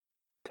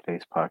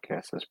Today's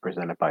podcast is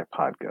presented by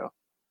Podgo.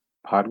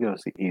 Podgo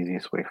is the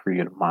easiest way for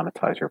you to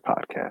monetize your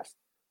podcast,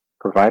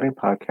 providing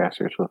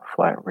podcasters with a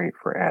flat rate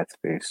for ad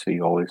space so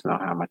you always know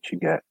how much you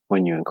get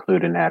when you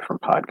include an ad from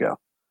Podgo.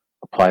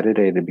 Apply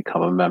today to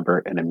become a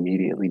member and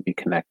immediately be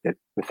connected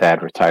with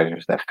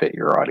advertisers that fit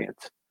your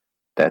audience.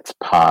 That's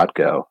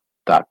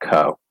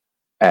podgo.co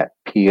at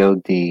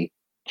podgo.co.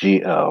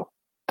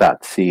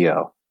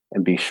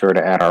 And be sure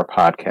to add our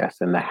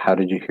podcast in the How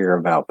Did You Hear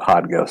About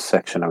Podgo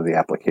section of the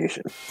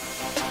application.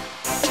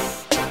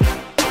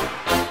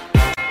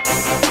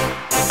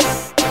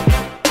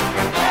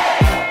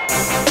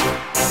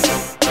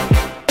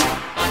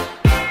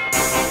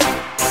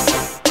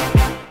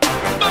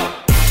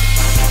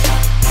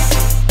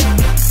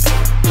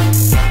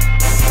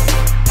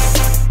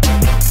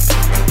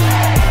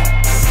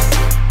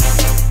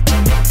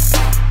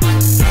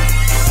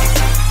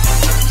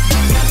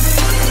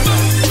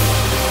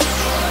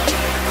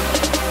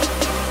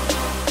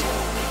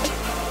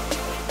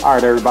 All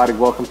right, everybody,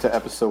 welcome to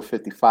episode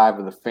 55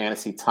 of the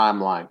Fantasy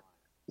Timeline,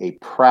 a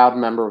proud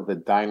member of the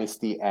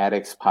Dynasty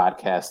Addicts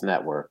Podcast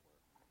Network.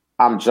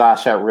 I'm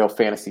Josh at Real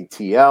Fantasy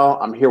TL.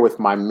 I'm here with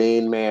my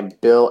main man,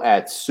 Bill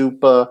at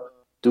Super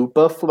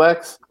Duper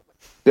Flex.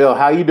 Bill,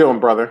 how you doing,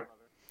 brother?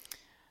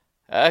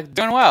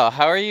 Doing well.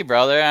 How are you,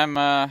 brother?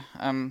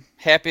 I'm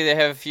happy to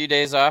have a few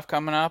days off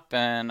coming up,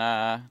 and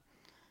I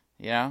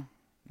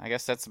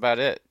guess that's about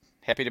it.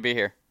 Happy to be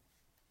here.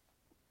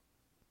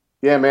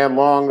 Yeah, man,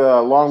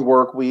 long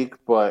work week,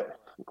 but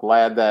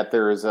glad that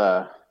there's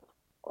a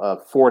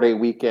 4-day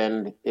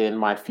weekend in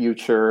my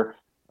future.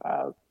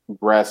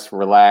 Rest,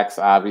 relax.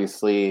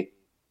 Obviously,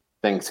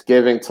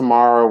 Thanksgiving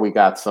tomorrow. We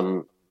got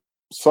some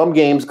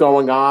games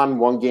going on.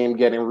 One game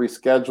getting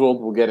rescheduled.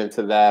 We'll get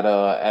into that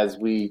as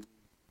we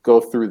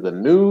go through the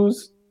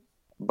news.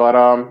 But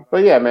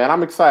yeah, man,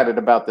 I'm excited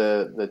about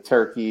the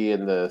turkey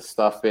and the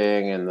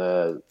stuffing and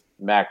the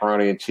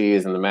macaroni and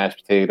cheese and the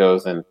mashed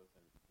potatoes. And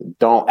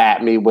don't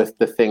at me with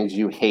the things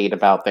you hate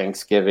about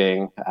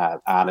Thanksgiving.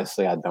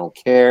 Honestly, I don't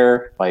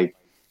care. Like,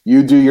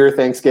 you do your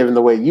Thanksgiving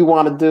the way you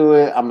want to do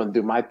it. I'm going to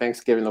do my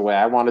Thanksgiving the way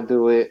I want to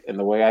do it. And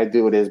the way I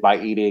do it is by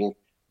eating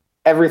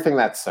everything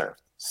that's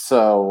served.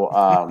 So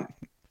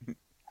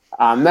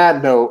on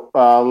that note,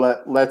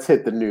 let's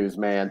hit the news,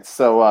 man.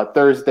 So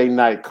Thursday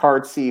night,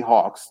 Cards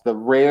Seahawks, the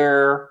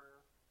rare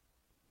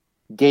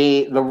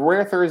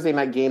Thursday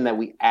night game that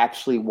we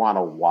actually want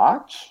to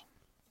watch.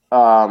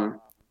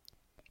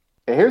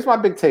 Here's my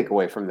big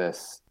takeaway from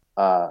this.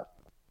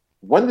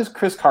 When does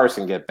Chris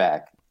Carson get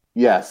back?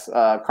 Yes,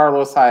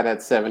 Carlos Hyde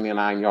had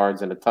 79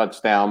 yards and a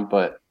touchdown,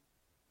 but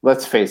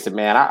let's face it,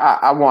 man.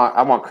 I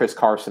want Chris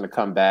Carson to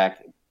come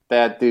back.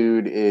 That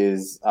dude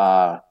is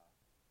I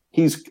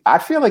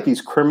feel like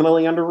he's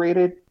criminally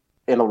underrated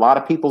in a lot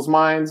of people's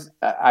minds.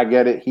 I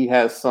get it. He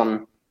has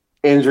some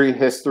injury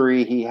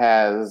history. He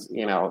has,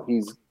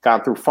 he's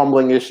gone through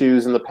fumbling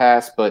issues in the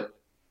past, but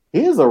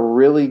he is a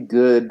really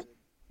good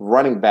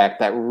running back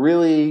that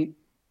really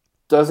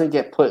doesn't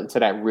get put into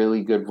that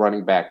really good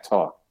running back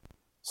talk.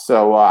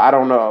 So I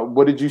don't know.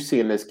 What did you see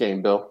in this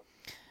game, Bill?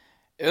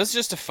 It was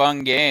just a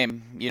fun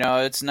game.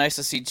 It's nice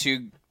to see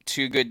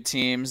two good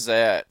teams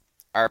that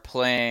are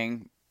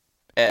playing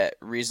at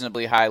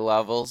reasonably high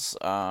levels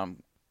go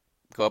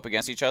up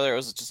against each other. It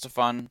was just a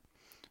fun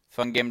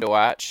game to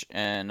watch,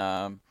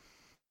 and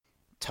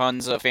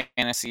tons of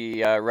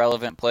fantasy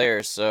relevant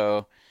players.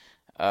 So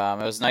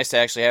it was nice to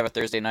actually have a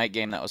Thursday night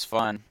game that was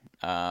fun.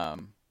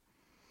 And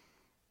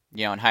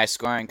high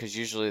scoring, because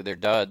usually they're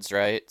duds,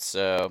 right?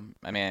 So,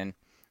 I mean,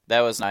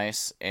 that was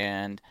nice.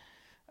 And,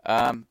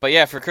 but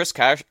yeah, for Chris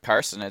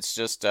Carson, it's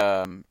just,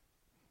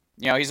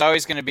 he's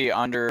always going to be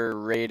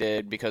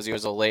underrated because he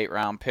was a late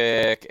round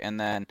pick, and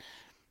then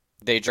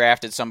they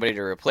drafted somebody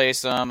to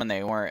replace him, and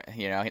they weren't,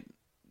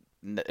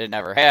 it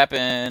never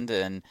happened.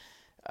 And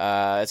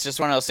it's just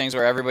one of those things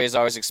where everybody's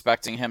always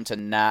expecting him to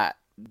not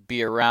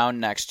be around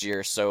next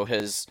year. So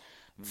his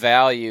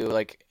value,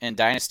 like in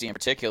Dynasty in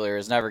particular,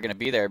 is never going to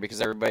be there because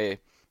everybody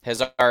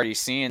has already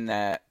seen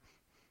that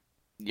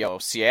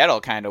Seattle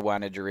kind of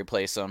wanted to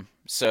replace him.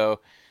 So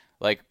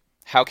like,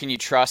 how can you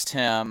trust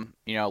him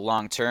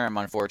long term,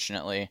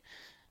 unfortunately,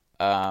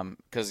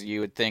 because you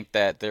would think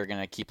that they're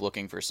going to keep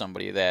looking for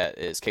somebody that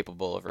is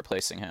capable of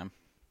replacing him.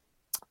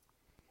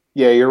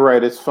 Yeah, you're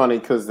right. It's funny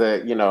because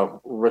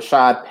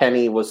Rashad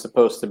Penny was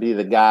supposed to be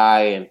the guy,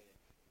 and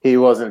he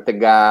wasn't the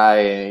guy,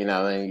 and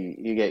then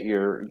you get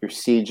your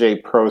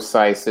CJ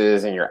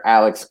Prosises and your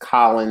Alex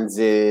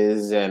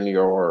Collinses and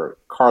your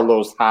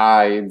Carlos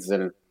Hydes,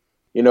 and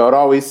it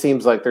always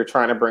seems like they're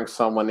trying to bring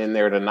someone in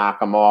there to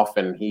knock him off,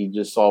 and he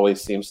just always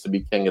seems to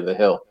be king of the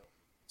hill.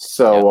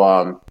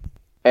 So,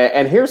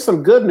 and here's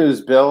some good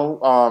news, Bill.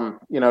 Talking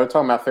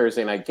about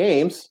Thursday night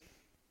games,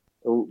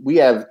 we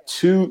have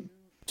two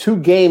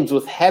games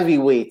with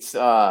heavyweights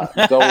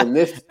going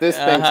this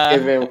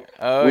Thanksgiving.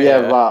 We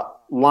have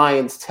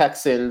Lions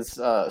Texans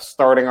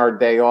starting our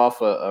day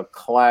off, a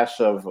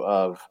clash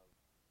of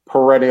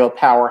perennial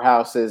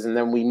powerhouses, and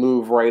then we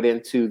move right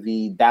into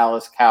the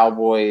Dallas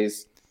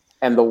Cowboys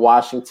and the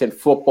Washington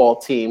football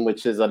team,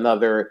 which is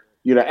another,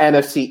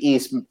 NFC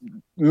East,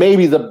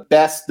 maybe the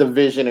best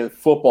division in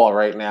football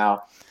right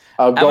now.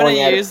 I'm going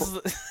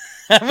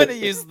to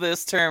use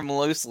this term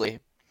loosely.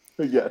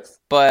 Yes.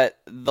 But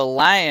the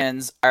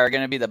Lions are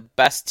going to be the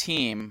best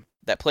team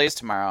that plays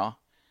tomorrow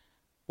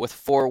with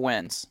 4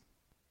 wins.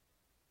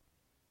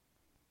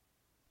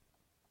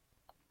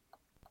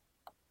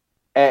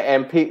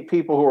 And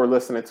people who are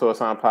listening to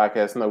us on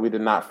podcasts know we did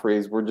not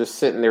freeze. We're just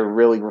sitting there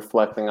really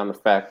reflecting on the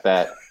fact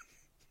that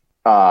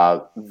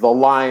the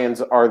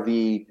Lions are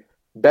the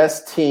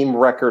best team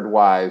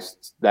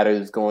record-wise that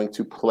is going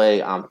to play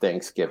on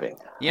Thanksgiving.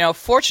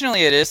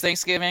 Fortunately, it is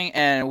Thanksgiving,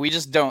 and we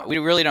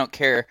really don't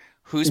care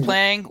who's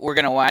playing. We're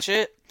going to watch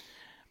it.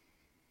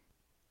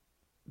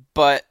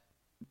 But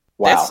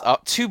that's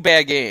 2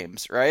 bad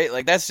games, right?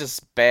 Like, that's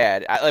just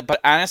bad. But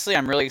honestly,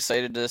 I'm really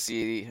excited to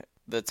see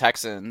the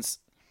Texans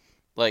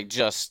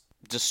just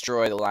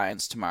destroy the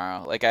Lions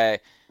tomorrow. Like, I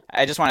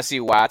just want to see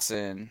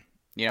Watson,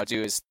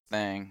 do his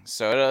thing.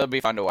 So it'll be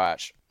fun to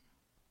watch.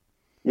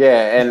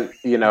 Yeah, and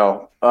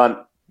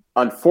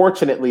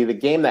unfortunately, the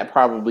game that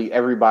probably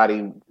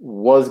everybody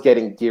was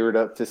getting geared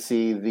up to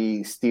see,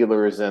 the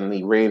Steelers and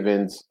the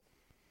Ravens,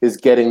 is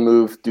getting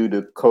moved due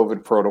to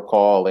COVID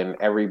protocol, and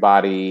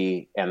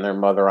everybody and their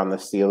mother on the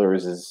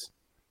Steelers is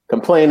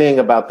complaining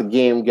about the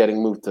game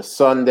getting moved to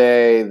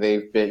Sunday.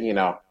 They've been,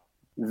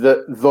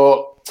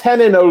 the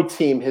 10-0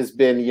 team has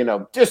been,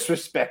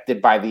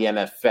 disrespected by the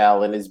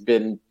NFL and has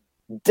been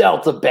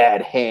dealt a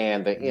bad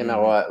hand. You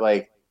know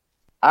what?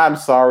 I'm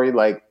sorry.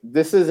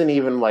 This isn't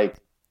even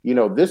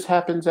this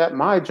happens at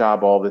my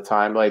job all the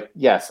time.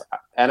 Yes,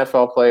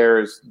 NFL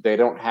players, they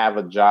don't have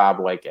a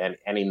job like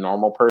any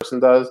normal person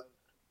does.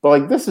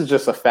 But this is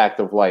just a fact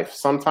of life.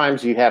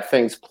 Sometimes you have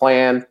things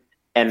planned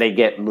and they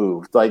get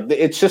moved.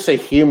 It's just a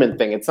human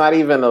thing. It's not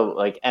even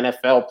a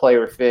NFL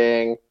player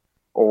thing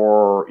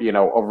or,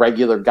 a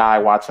regular guy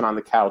watching on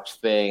the couch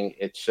thing.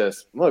 It's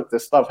just, look,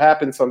 this stuff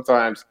happens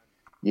sometimes.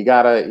 You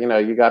gotta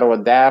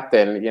adapt.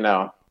 And,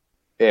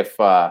 if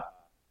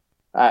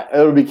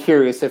it'll be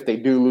curious if they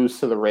do lose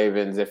to the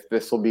Ravens, if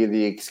this will be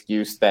the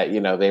excuse that,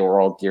 they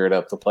were all geared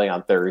up to play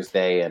on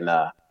Thursday and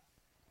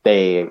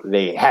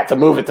they had to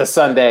move it to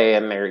Sunday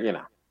and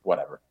they're,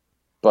 whatever.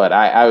 But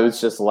I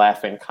was just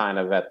laughing kind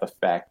of at the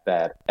fact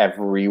that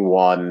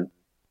everyone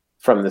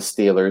from the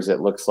Steelers, it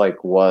looks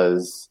like,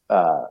 was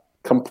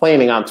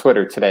complaining on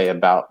Twitter today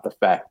about the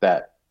fact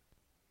that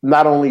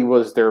not only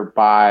was their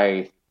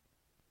bye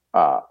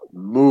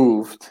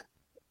moved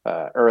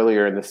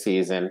earlier in the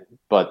season,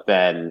 but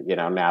then,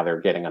 now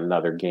they're getting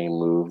another game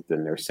moved,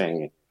 and they're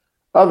saying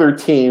other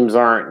teams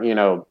aren't,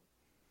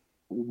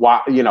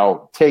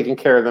 taking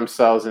care of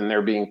themselves and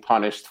they're being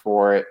punished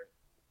for it.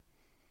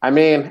 I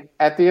mean,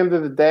 at the end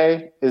of the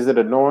day, is it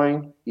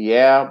annoying?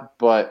 Yeah,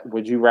 but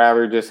would you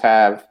rather just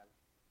have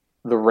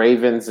the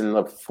Ravens and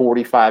the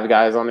 45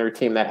 guys on their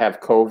team that have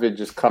COVID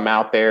just come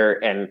out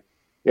there and,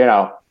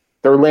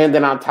 they're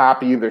landing on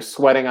top of you, they're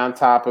sweating on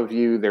top of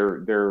you,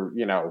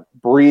 they're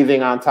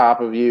breathing on top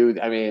of you.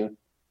 I mean,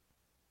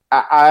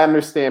 I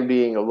understand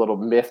being a little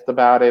miffed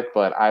about it,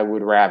 but I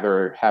would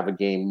rather have a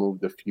game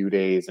moved a few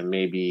days and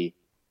maybe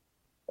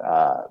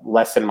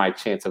lessen my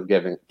chance of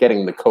getting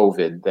the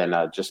COVID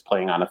than just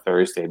playing on a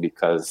Thursday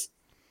because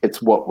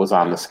it's what was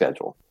on the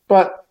schedule.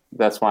 But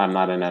that's why I'm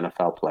not an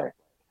NFL player.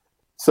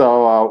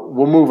 So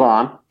we'll move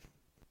on.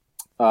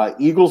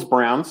 Eagles,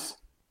 Browns.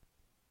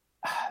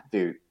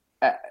 Dude,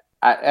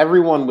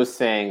 everyone was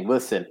saying,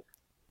 listen,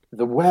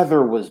 the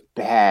weather was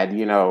bad.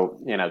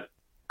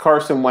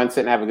 Carson Wentz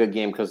didn't have a good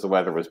game because the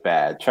weather was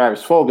bad.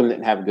 Travis Fulgham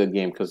didn't have a good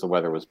game because the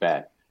weather was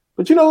bad.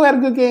 But you know who had a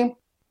good game?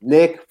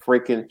 Nick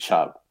freaking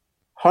Chubb.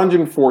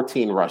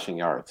 114 rushing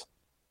yards.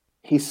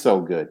 He's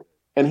so good.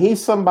 And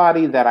he's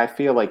somebody that I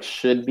feel like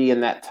should be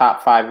in that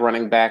top 5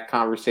 running back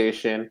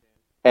conversation.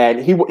 And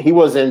he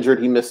was injured.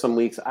 He missed some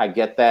weeks. I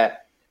get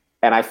that.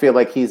 And I feel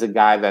like he's a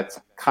guy that's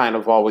kind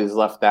of always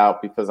left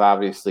out because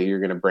obviously you're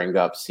going to bring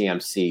up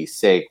CMC,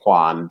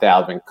 Saquon,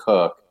 Dalvin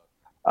Cook,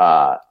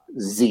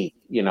 Zeke,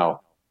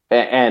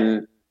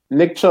 and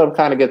Nick Chubb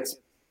kind of gets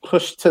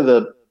pushed to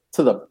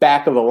the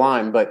back of the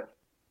line, but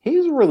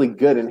he's really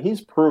good and he's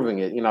proving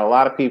it. A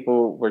lot of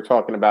people were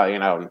talking about,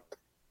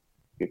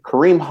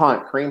 Kareem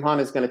Hunt. Kareem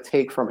Hunt is going to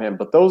take from him,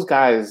 but those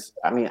guys,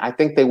 I mean, I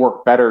think they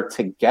work better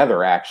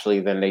together actually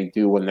than they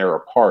do when they're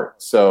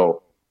apart.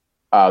 So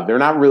they're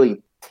not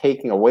really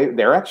taking away;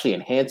 they're actually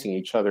enhancing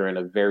each other in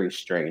a very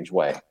strange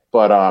way.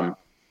 But I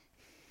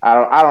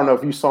don't know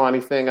if you saw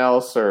anything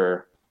else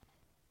or.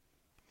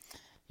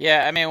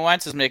 Yeah, I mean,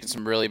 Wentz is making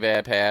some really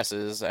bad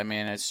passes. I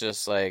mean, it's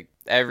just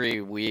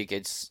every week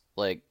it's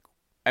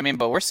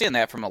but we're seeing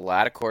that from a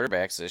lot of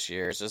quarterbacks this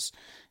year.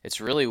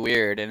 It's really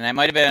weird. And that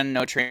might have been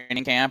no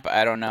training camp.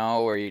 I don't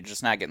know, or you're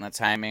just not getting the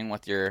timing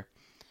with your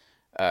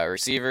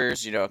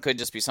receivers. It could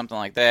just be something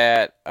like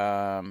that.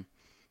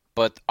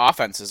 But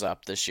offense is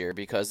up this year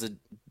because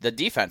the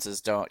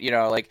defenses don't,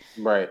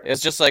 right.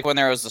 It's just like when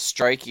there was the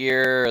strike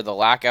year or the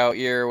lockout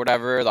year or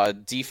whatever, the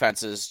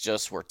defenses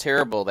just were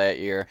terrible that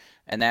year.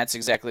 and that's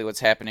exactly what's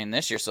happening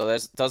this year. So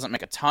that doesn't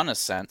make a ton of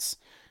sense.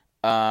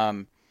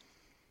 Um,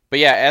 but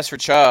yeah, as for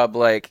Chubb,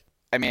 like,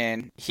 I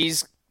mean,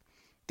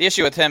 the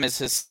issue with him is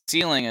his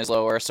ceiling is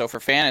lower, so for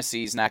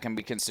fantasy, he's not going to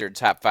be considered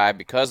top 5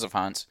 because of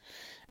Hunt.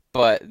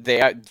 But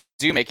they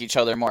do make each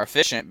other more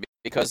efficient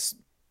because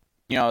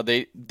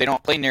they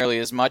don't play nearly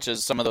as much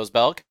as some of those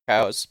bell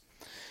cows,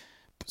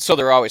 so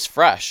they're always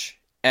fresh.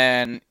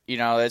 And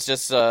it's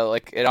just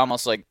like it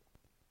almost like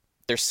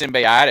they're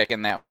symbiotic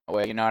in that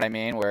way. You know what I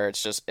mean? Where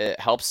it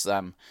helps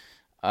them.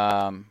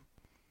 Um,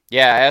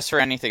 yeah. As for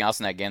anything else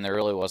in that game, there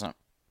really wasn't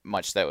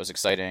much that was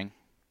exciting.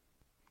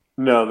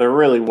 No, there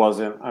really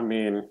wasn't. I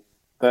mean,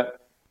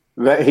 that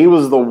that he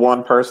was the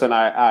one person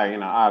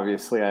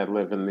obviously I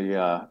live in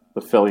the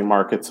Philly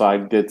market, so I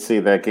did see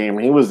that game.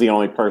 He was the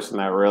only person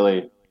that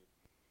really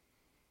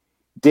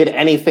did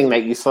anything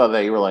that you saw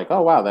that you were like,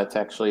 oh wow, that's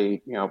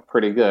actually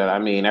pretty good. I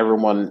mean,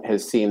 everyone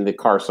has seen the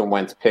Carson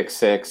Wentz pick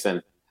six,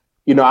 and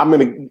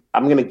I'm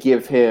gonna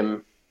give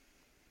him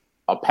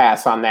a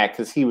pass on that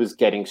because he was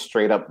getting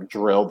straight up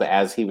drilled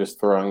as he was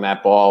throwing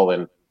that ball.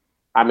 And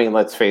I mean,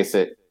 let's face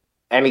it,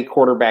 any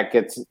quarterback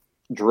gets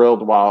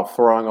drilled while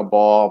throwing a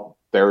ball,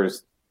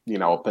 there's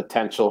a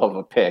potential of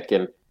a pick.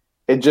 And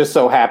it just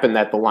so happened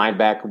that the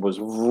linebacker was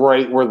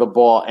right where the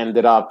ball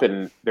ended up,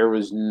 and there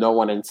was no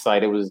one in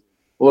sight. It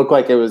looked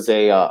like it was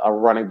a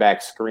running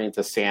back screen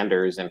to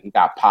Sanders, and he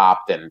got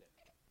popped. And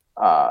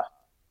uh,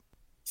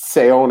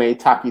 Seone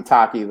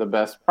Takitaki,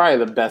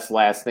 probably the best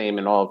last name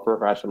in all of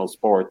professional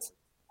sports,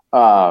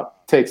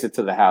 takes it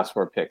to the house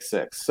for a pick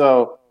six.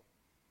 So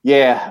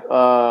yeah,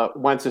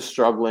 Wentz is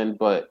struggling,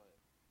 but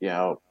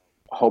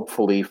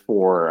hopefully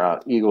for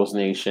Eagles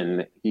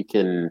Nation, he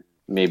can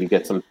maybe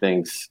get some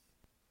things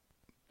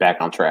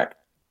back on track.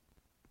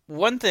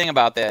 One thing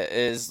about that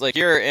is, like,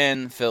 you're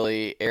in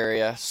Philly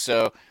area,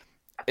 so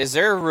is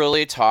there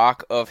really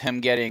talk of him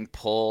getting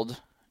pulled?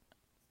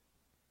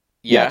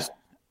 Yeah. Yes,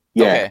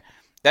 yeah. Okay.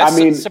 That I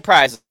mean,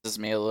 surprises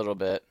me a little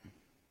bit.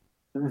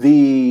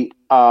 the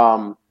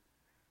um,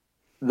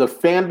 the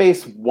fan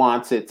base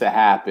wants it to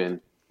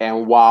happen,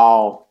 and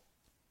while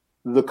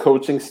the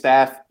coaching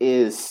staff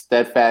is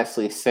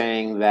steadfastly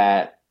saying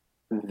that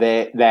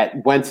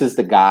Wentz is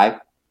the guy,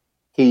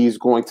 he's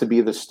going to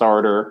be the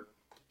starter.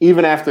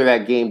 Even after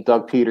that game,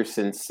 Doug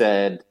Peterson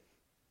said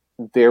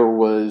there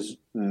was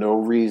no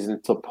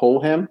reason to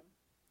pull him.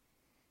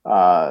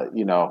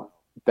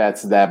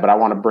 That's that. But I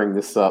want to bring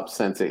this up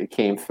since it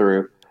came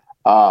through.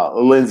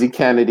 Lindsey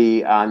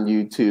Kennedy on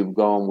YouTube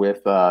going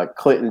with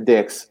Clinton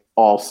Dix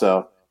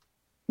also.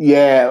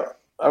 Yeah,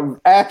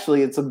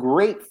 actually, it's a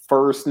great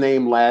first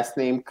name, last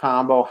name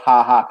combo.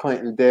 Ha ha,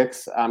 Clinton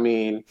Dix. I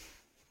mean,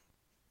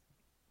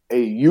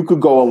 you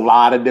could go a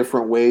lot of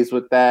different ways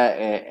with that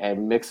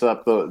and mix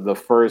up the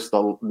first,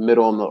 the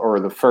middle, or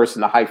the first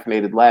and the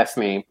hyphenated last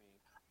name,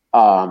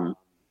 and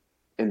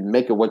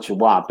make it what you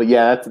want. But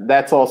yeah,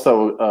 that's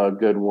also a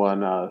good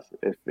one.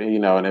 If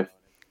Seone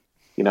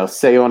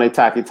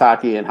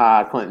Takitaki and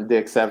Ha Clinton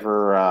Dix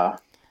ever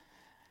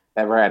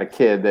had a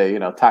kid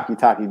that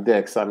Taki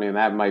Dix, I mean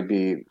that might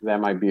be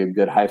a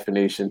good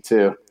hyphenation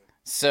too.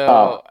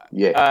 So,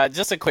 Yeah.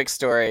 just a quick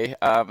story,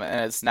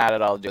 and it's not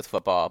at all to do with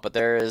football, but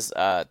there is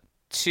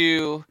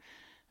two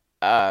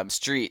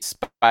streets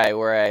by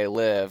where I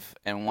live,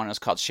 and one is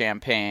called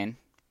Champagne,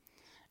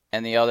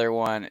 and the other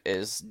one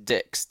is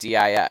Dix,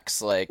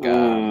 Dix, like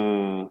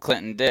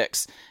Clinton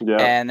Dix. Yeah.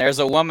 And there's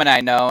a woman I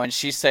know, and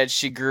she said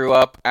she grew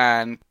up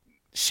on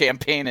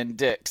Champagne and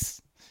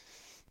Dix.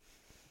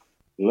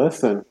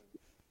 Listen,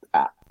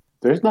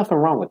 there's nothing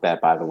wrong with that,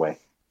 by the way.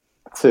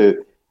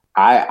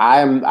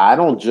 I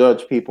don't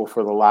judge people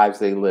for the lives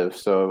they live.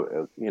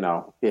 So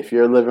if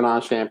you're living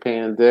on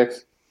Champagne and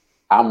Dix,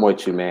 I'm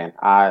with you, man.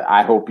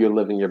 I hope you're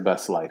living your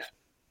best life.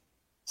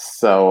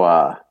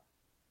 So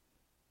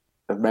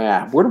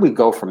man, where do we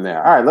go from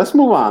there? All right, let's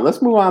move on.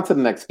 Let's move on to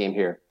the next game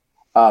here.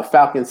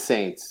 Falcons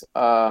Saints.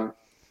 I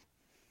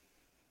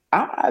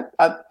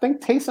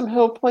think Taysom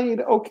Hill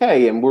played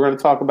okay, and we're going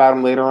to talk about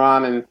him later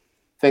on and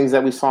things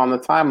that we saw on the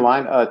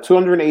timeline.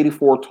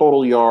 284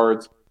 total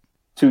yards,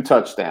 2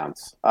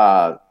 touchdowns.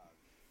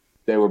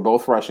 They were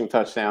both rushing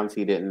touchdowns.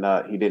 He didn't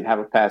have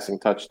a passing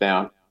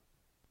touchdown,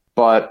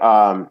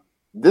 but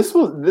this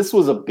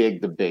was a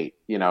big debate.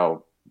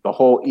 The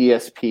whole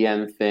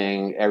ESPN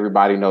thing.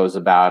 Everybody knows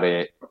about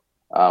it.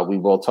 We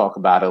will talk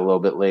about it a little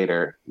bit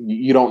later.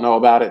 You don't know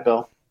about it,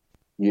 Bill?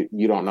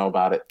 You don't know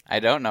about it? I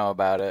don't know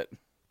about it.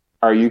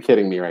 Are you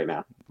kidding me right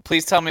now?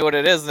 Please tell me what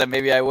it is, then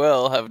maybe I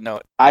will have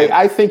no.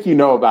 I think you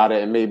know about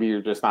it, and maybe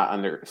you're just not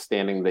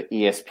understanding the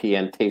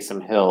ESPN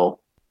Taysom Hill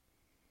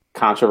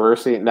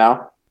controversy.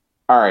 No?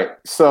 All right.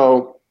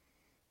 So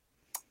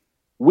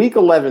week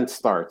 11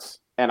 starts,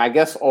 and I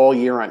guess all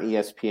year on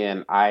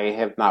ESPN, I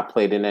have not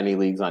played in any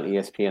leagues on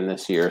ESPN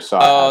this year.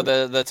 So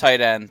the tight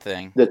end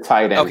thing. The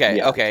tight end. Okay.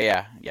 Yeah. Okay.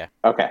 Yeah.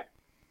 Okay.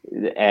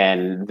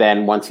 And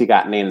then once he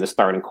got named the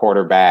starting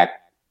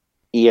quarterback,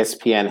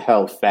 ESPN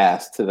held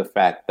fast to the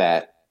fact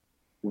that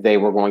they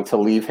were going to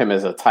leave him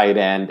as a tight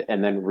end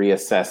and then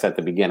reassess at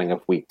the beginning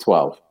of week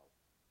 12.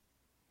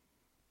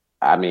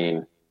 I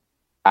mean,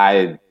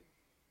 I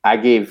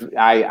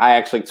I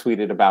actually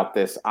tweeted about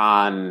this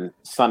on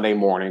Sunday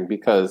morning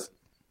because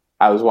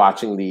I was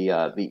watching the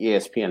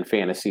ESPN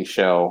fantasy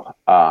show,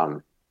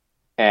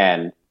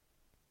 and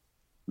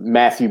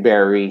Matthew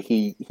Berry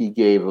he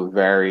gave a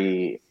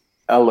very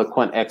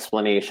eloquent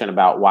explanation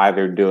about why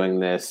they're doing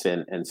this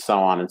and so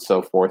on and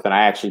so forth. And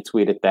I actually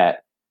tweeted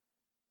that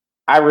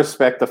I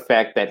respect the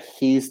fact that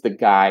he's the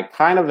guy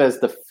kind of as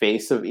the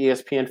face of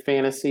ESPN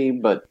fantasy,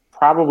 but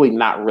probably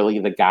not really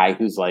the guy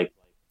who's like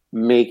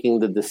making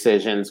the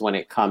decisions when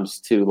it comes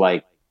to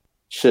like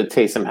should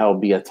Taysom Hill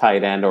be a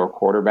tight end or a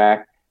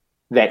quarterback.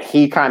 That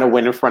he kind of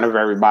went in front of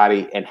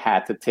everybody and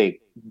had to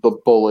take the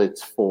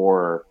bullets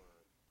for,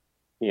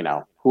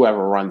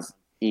 whoever runs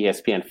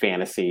ESPN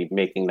fantasy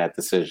making that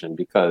decision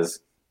because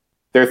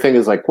their thing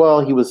is like,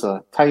 well, he was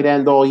a tight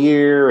end all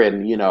year,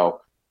 and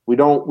we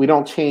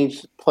don't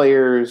change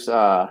players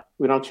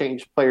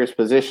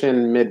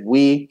position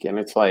midweek, and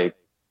it's like,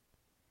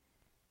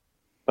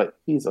 but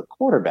he's a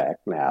quarterback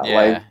now.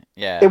 Like,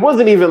 Yeah. it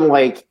wasn't even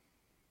like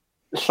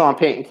Sean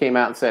Payton came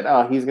out and said,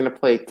 oh, he's going to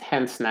play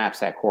 10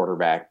 snaps at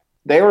quarterback.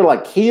 They were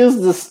like, he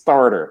is the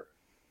starter.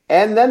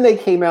 And then they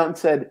came out and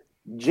said,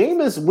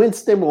 Jameis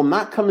Winston will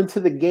not come into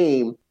the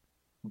game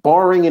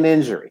barring an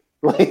injury.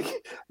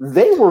 Like,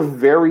 they were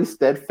very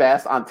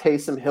steadfast on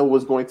Taysom Hill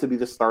was going to be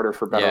the starter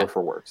for better or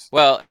for worse.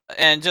 Well,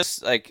 and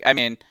just like, I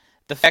mean,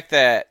 the fact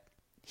that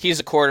he's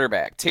a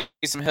quarterback,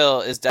 Taysom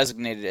Hill is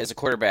designated as a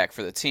quarterback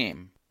for the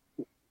team,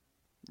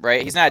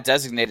 right? He's not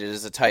designated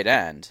as a tight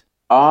end.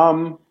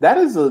 That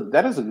is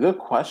a good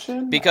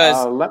question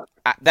because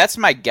that's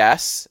my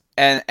guess,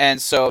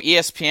 and so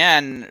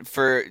ESPN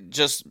for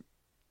just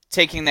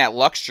taking that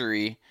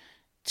luxury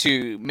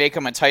to make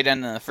him a tight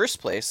end in the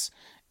first place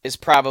is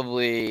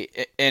probably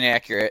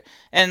inaccurate.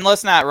 And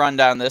let's not run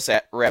down this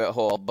rabbit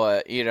hole,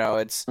 but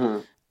it's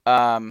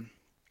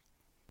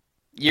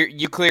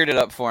you cleared it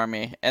up for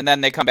me, and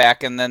then they come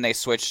back and then they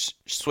switch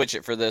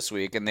it for this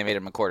week, and they made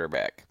him a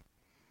quarterback.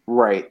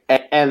 Right,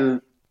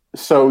 and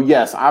so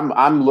yes,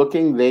 I'm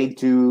looking. They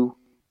do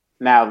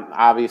now.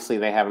 Obviously,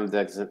 they have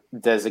him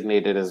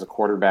designated as a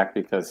quarterback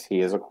because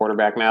he is a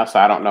quarterback now. So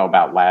I don't know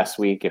about last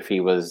week if he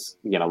was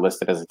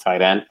listed as a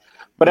tight end.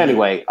 But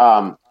anyway,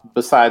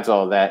 besides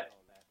all that,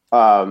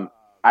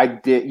 I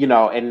did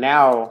and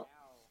now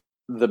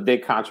the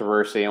big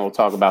controversy, and we'll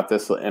talk about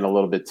this in a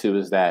little bit too,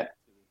 is that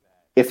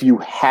if you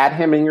had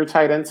him in your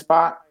tight end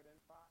spot,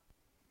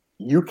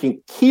 you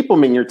can keep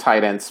him in your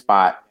tight end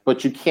spot,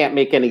 but you can't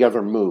make any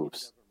other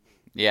moves.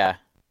 Yeah.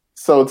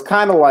 So it's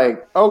kind of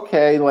like,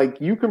 okay, like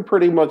you can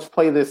pretty much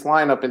play this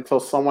lineup until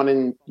someone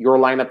in your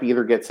lineup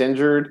either gets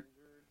injured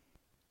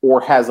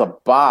or has a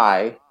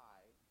bye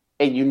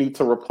and you need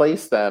to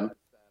replace them.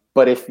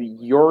 But if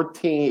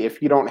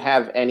you don't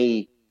have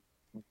any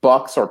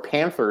Bucks or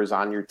Panthers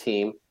on your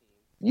team,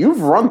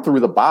 you've run through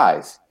the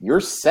buys.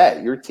 You're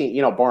set. Your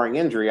team, barring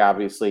injury,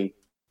 obviously,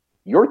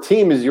 your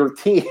team is your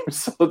team.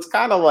 So it's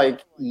kind of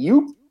like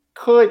you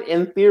could,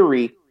 in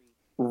theory,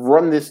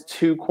 run this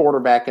 2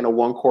 quarterback in a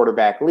 1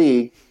 quarterback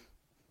league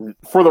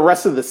for the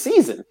rest of the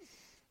season.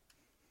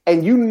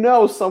 And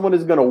someone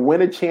is going to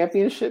win a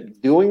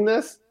championship doing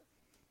this.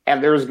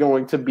 And there's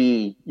going to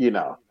be,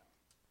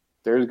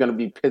 there's going to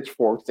be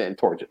pitchforks and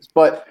torches.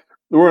 But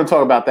we're going to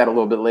talk about that a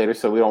little bit later,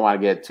 so we don't want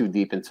to get too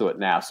deep into it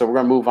now. So we're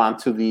going to move on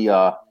to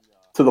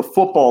the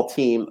football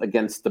team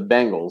against the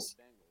Bengals.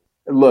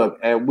 Look,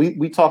 and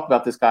we talked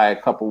about this guy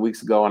a couple of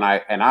weeks ago, and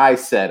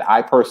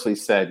I personally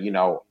said,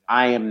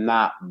 I am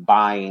not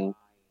buying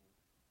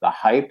the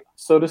hype,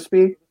 so to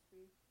speak.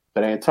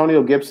 But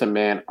Antonio Gibson,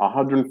 man,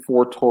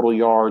 104 total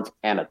yards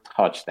and a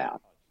touchdown.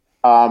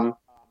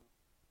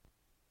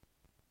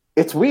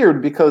 It's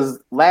weird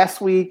because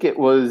last week it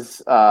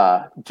was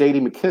J.D.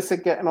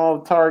 McKissic getting all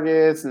the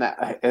targets, and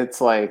it's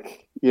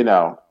like,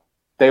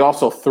 they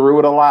also threw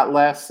it a lot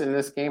less in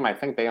this game. I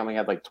think they only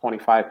had like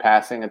 25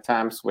 passing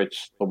attempts,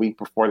 which the week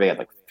before they had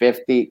like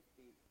 50.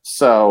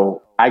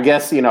 So I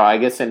guess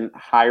in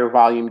higher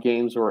volume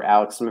games where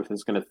Alex Smith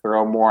is going to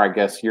throw more, I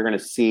guess you're going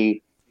to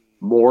see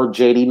more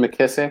J.D.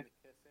 McKissic.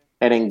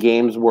 And in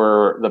games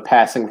where the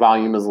passing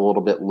volume is a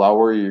little bit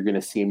lower, you're going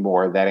to see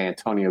more of that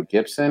Antonio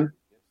Gibson.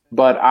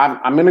 But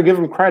I'm going to give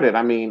him credit.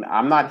 I mean,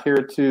 I'm not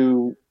going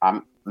to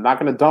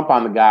dump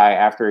on the guy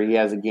after he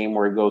has a game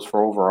where he goes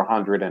for over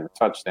 100 and a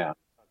touchdown.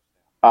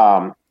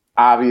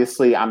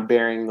 Obviously, I'm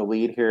bearing the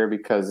lead here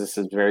because this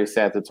is very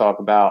sad to talk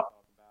about.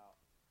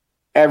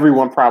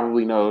 Everyone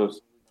probably knows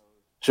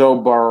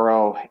Joe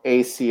Burrow,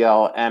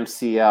 ACL,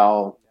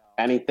 MCL,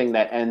 anything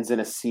that ends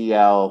in a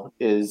CL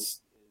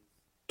is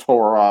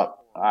tore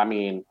up. I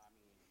mean,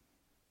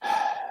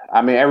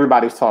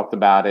 everybody's talked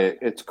about it.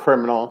 It's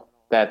criminal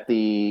that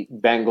the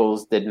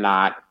Bengals did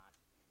not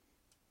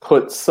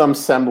put some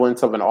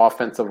semblance of an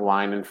offensive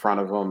line in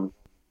front of him.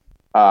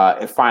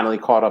 It finally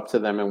caught up to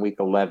them in week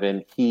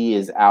 11. He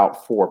is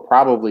out for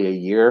probably a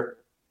year.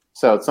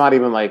 So it's not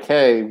even like,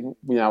 hey,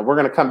 we're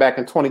going to come back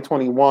in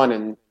 2021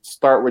 and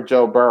start with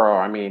Joe Burrow.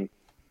 I mean,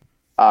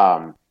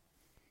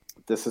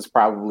 this is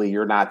probably,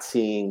 you're not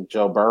seeing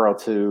Joe Burrow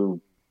to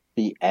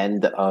the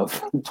end of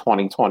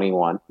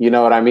 2021. You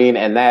know what I mean?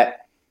 And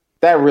that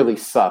really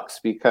sucks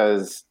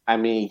because I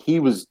mean he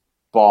was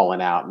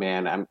balling out,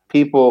 man.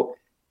 People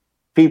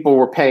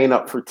were paying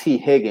up for T.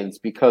 Higgins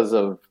because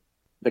of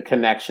the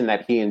connection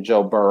that he and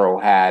Joe Burrow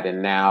had,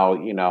 and now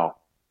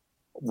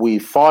we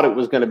thought it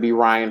was going to be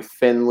Ryan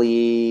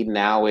Finley.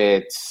 Now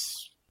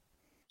it's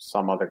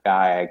some other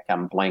guy.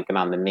 I'm blanking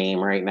on the name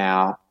right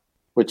now,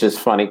 which is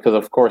funny because,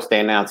 of course, they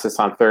announced this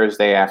on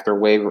Thursday after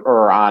waiver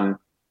or on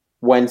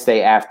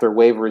Wednesday after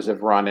waivers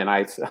have run, and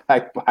I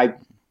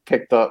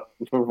picked up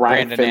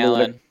Ryan Brandon Finley.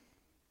 Allen.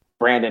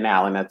 Brandon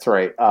Allen, that's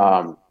right.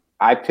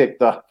 I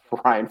picked up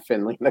Ryan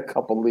Finley in a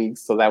couple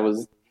leagues, so that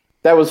was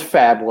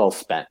fab well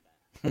spent.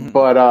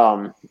 But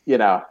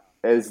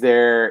is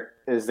there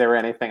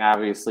anything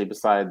obviously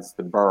besides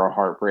the Burrow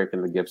heartbreak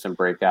and the Gibson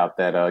breakout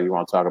that you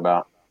want to talk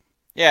about?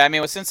 Yeah, I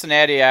mean, with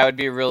Cincinnati, I would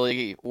be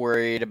really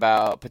worried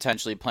about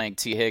potentially playing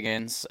T.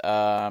 Higgins.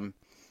 I'm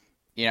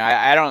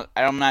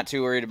not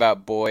too worried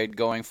about Boyd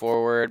going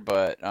forward,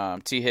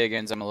 but T.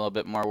 Higgins, I'm a little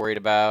bit more worried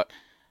about.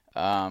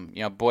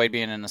 Boyd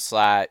being in the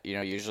slot,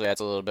 usually that's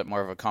a little bit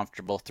more of a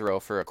comfortable throw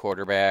for a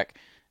quarterback.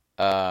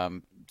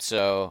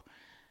 So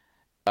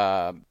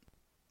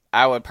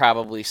I would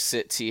probably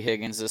sit T.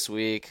 Higgins this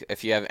week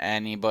if you have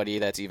anybody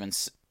that's even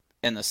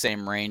in the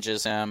same range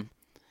as him.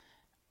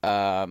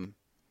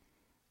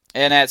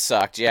 And that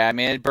sucked. Yeah, I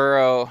mean,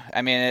 Burrow,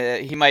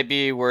 he might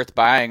be worth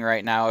buying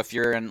right now if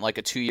you're in like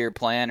a 2-year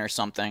plan or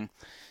something,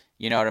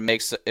 to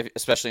make,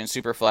 especially in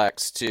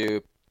Superflex,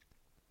 to,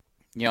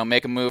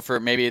 make a move for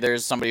maybe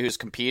there's somebody who's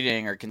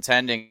competing or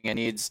contending and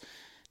needs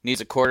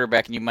a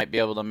quarterback, and you might be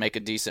able to make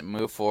a decent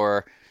move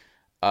for,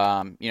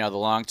 the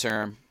long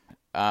term.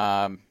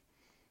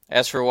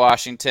 As for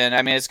Washington,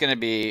 I mean, it's going to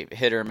be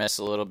hit or miss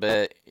a little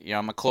bit.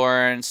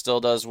 McLaurin still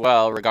does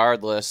well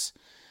regardless.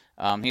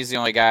 He's the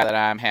only guy that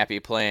I'm happy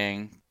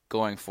playing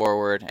going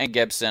forward. And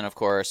Gibson, of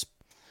course.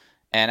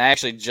 And I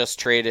actually just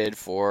traded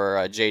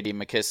for J.D.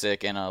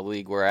 McKissick in a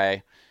league where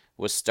I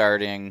was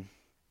starting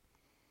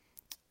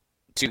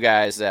two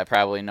guys that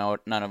probably none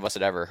of us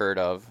had ever heard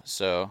of.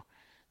 So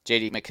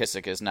J.D.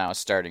 McKissick is now a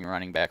starting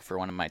running back for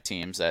one of my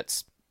teams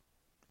that's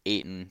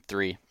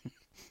 8-3.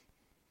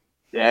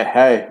 Yeah,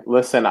 hey,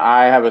 listen,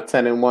 I have a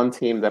 10-1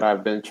 team that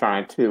I've been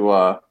trying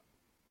to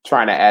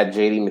add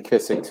J.D.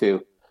 McKissick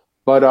to.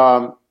 But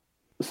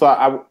so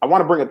I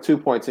want to bring up 2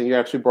 points, and you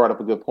actually brought up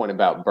a good point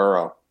about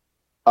Burrow.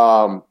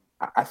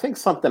 I think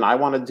something I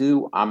want to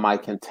do on my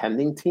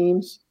contending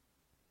teams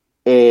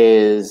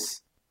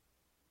is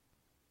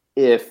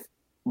if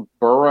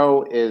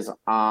Burrow is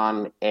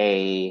on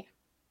a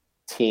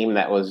team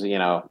that was,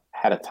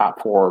 had a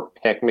top 4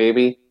 pick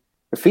maybe,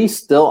 if he's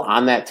still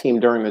on that team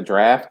during the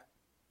draft,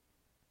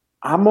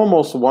 I'm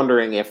almost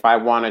wondering if I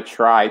want to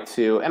try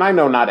to, and I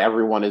know not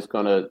everyone is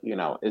going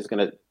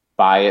to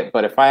buy it,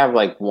 but if I have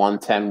like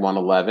 110,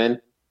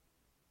 111,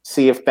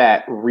 see if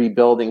that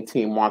rebuilding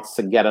team wants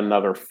to get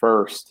another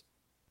first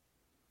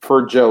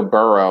for Joe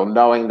Burrow,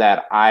 knowing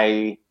that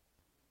I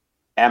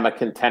am a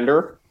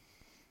contender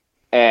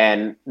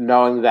and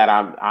knowing that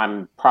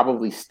I'm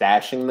probably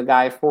stashing the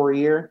guy for a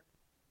year.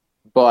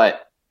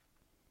 But,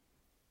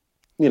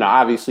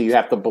 obviously you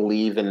have to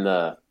believe in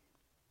the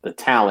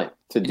talent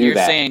to do You're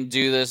that. You're saying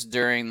do this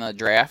during the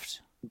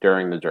draft?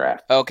 During the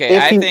draft. Okay,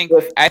 I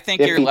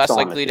think you're less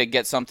likely to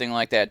get something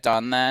like that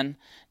done then,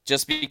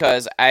 just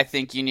because I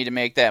think you need to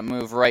make that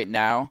move right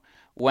now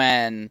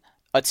when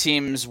a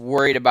team's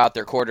worried about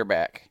their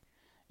quarterback,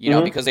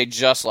 because they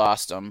just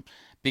lost him.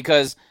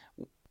 Because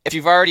if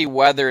you've already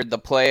weathered the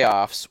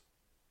playoffs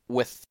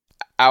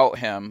without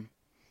him,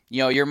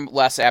 you're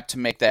less apt to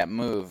make that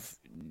move.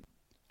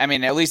 I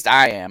mean, at least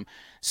I am.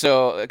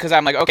 So, because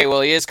I'm like, okay, well,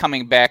 he is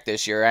coming back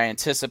this year. I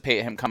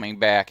anticipate him coming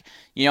back,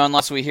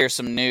 unless we hear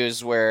some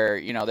news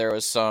where, there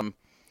was some,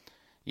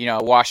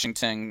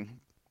 Washington,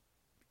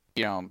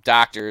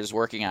 doctors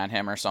working on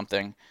him or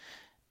something.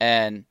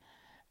 And,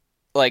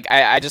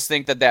 I just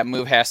think that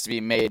move has to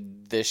be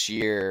made this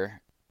year,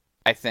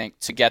 I think,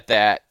 to get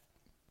that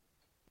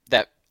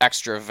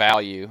extra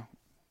value,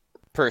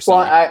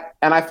 personally. Well,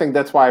 I think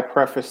that's why I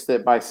prefaced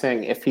it by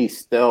saying if he's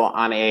still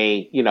on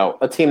a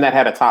team that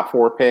had a top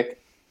 4 pick,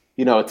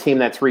 a team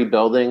that's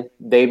rebuilding,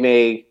 they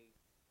may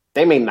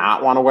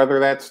not want to weather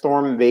that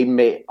storm.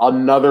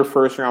 Another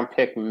first round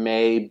pick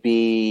may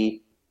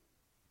be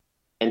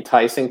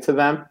enticing to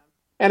them,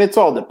 and it's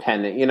all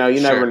dependent. You Sure.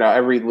 Never know.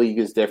 Every league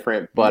is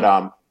different,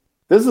 but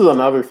this is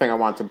another thing I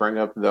want to bring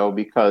up though,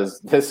 because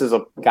this is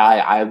a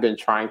guy I've been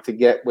trying to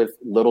get with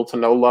little to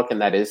no luck,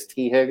 and that is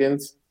T.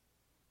 Higgins.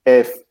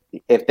 If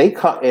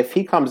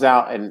he comes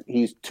out and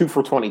he's 2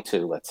 for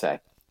 22, let's say,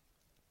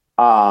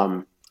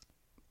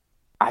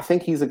 I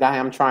think he's a guy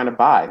I'm trying to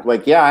buy.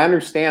 I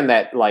understand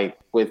that,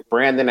 with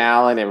Brandon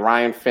Allen and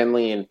Ryan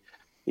Finley and,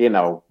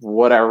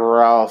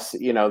 whatever else,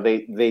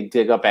 they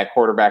dig up at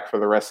quarterback for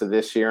the rest of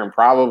this year and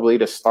probably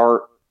to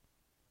start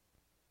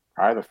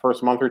probably the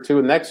first month or two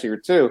of next year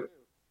too.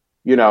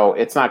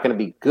 It's not going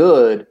to be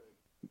good,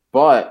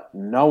 but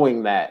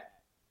knowing that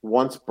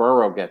once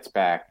Burrow gets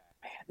back,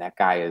 man, that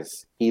guy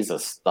he's a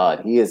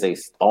stud. He is a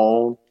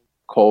stone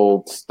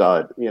cold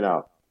stud.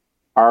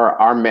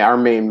 Our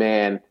main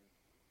man,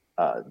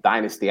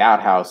 Dynasty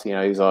Outhouse.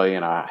 He's all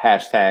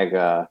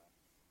hashtag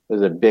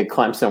was a big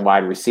Clemson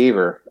wide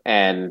receiver,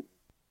 and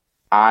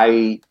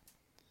I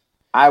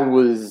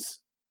was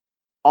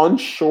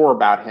unsure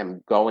about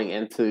him going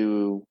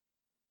into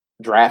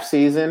draft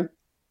season,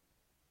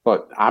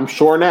 but I'm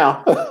sure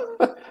now.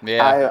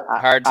 Yeah,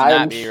 hard to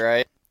not be,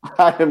 right?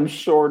 I am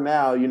sure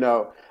now.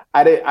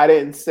 I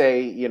didn't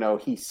say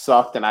he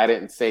sucked, and I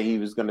didn't say he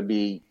was going to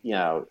be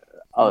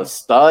a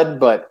stud,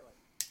 but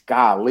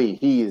golly,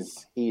 he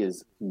is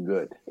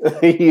good.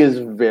 He is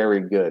very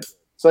good.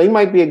 So he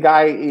might be a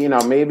guy.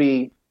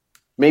 Maybe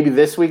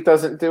this week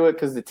doesn't do it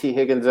because the T.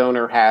 Higgins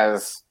owner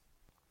has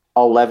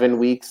 11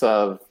 weeks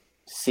of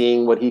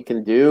seeing what he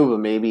can do, but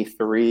maybe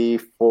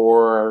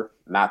 3-4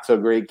 not so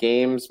great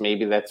games.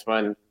 Maybe that's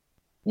when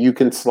you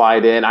can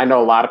slide in. I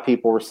know a lot of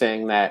people were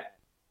saying that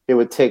it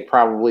would take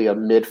probably a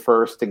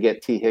mid-first to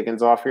get T.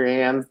 Higgins off your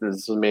hands.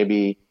 This is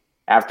maybe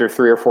after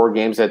 3 or 4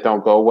 games that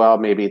don't go well,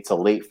 maybe it's a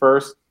late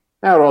first.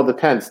 Now it all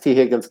depends. T.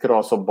 Higgins could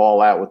also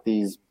ball out with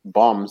these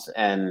bums,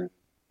 and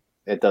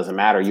it doesn't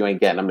matter. You ain't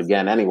getting them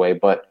again anyway,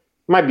 but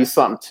it might be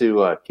something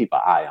to keep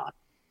an eye on.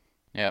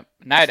 Yeah,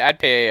 and I'd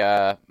pay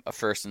a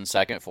first and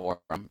second for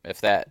him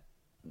if that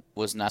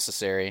was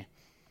necessary.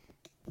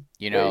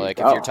 If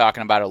you're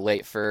talking about a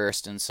late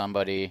first and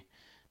somebody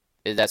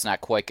that's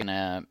not quite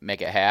gonna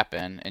make it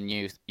happen, and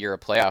you're a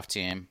playoff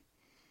team,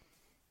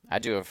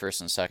 I'd do a first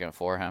and second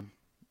for him,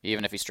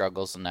 even if he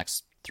struggles the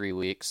next 3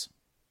 weeks.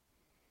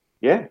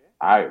 Yeah,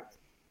 I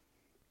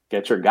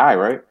get your guy,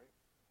 right?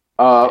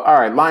 All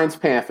right, Lions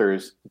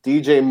Panthers.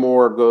 DJ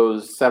Moore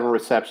goes 7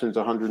 receptions,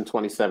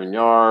 127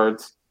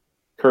 yards.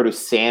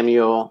 Curtis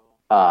Samuel,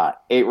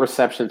 8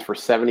 receptions for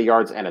 70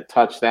 yards and a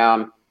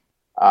touchdown.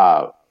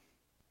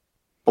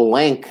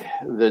 Blank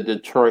the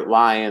Detroit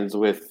Lions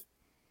with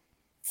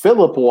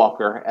Philip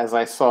Walker, as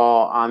I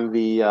saw on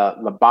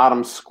the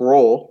bottom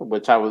scroll,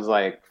 which I was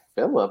like,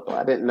 Philip?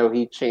 I didn't know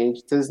he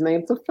changed his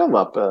name to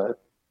Philip. It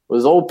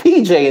was old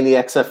PJ in the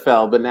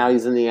XFL, but now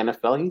he's in the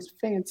NFL. He's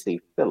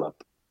fancy,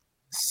 Philip.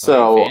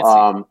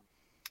 So,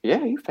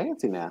 yeah, he's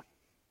fancy now.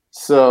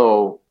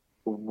 So,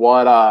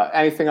 what?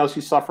 Anything else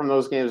you saw from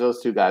those games?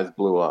 Those two guys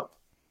blew up.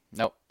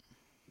 Nope.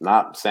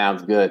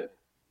 Sounds good.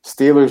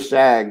 Steelers,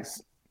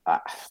 Jags.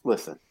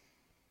 Listen,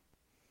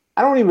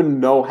 I don't even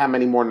know how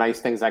many more nice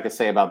things I could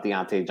say about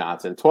Deontay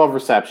Johnson. 12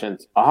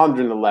 receptions,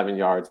 111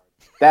 yards.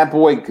 That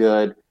boy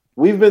good.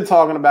 We've been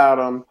talking about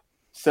him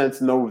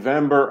since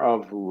November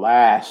of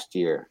last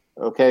year.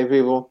 Okay,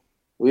 people?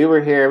 We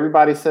were here.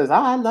 Everybody says,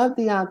 I love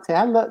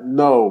Deontay.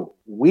 No,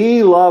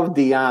 we love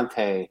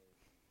Deontay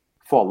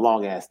for a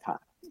long-ass time.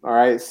 All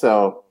right?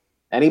 So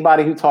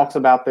anybody who talks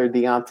about their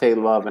Deontay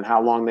love and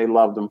how long they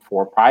loved him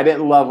for probably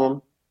didn't love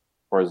him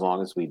for as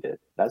long as we did.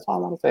 That's all I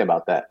want to say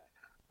about that.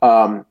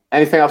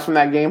 Anything else from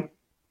that game?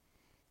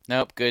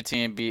 Nope. Good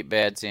team beat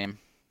bad team.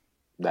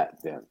 That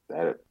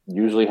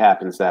usually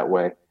happens that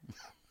way.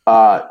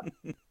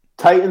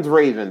 Titans,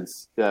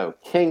 Ravens.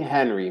 King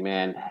Henry,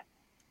 man.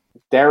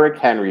 Derrick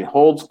Henry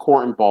holds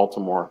court in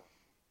Baltimore.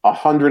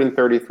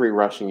 133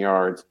 rushing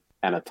yards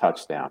and a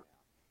touchdown.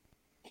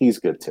 He's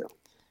good too.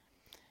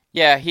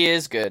 Yeah, he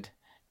is good.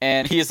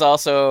 And he's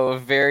also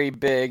very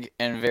big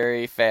and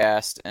very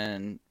fast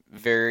and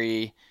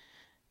very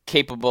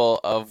capable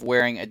of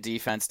wearing a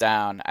defense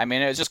down. I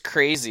mean, it was just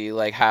crazy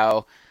like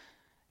how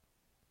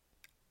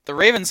the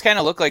Ravens kind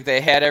of looked like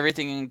they had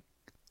everything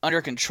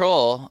under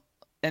control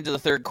into the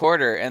third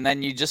quarter, and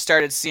then you just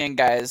started seeing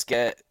guys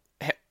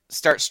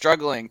start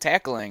struggling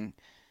tackling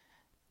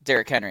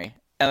Derrick Henry.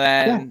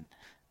 And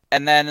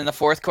then in the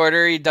fourth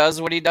quarter he does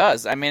what he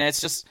does. I mean,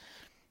 it's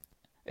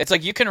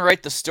like you can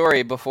write the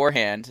story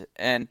beforehand,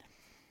 and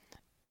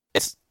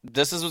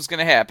this is what's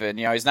going to happen.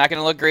 He's not going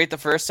to look great the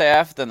first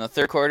half. Then the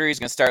third quarter, he's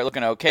going to start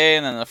looking okay.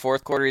 And then the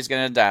fourth quarter, he's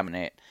going to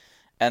dominate.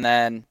 And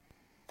then,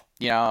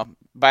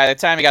 by the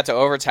time he got to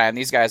overtime,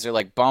 these guys are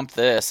like, bump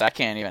this. I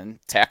can't even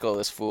tackle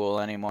this fool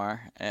anymore.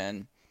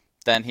 And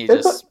then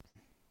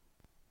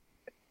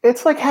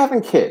it's like having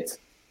kids.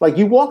 Like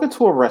you walk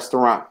into a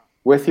restaurant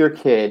with your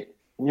kid,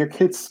 and your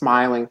kid's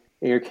smiling,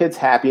 and your kid's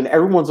happy, and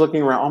everyone's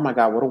looking around. Oh my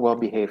God, what a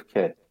well-behaved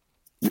kid!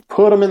 You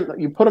put them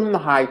in the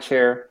high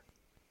chair.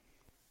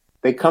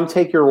 They come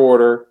take your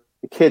order.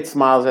 The kid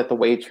smiles at the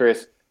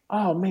waitress.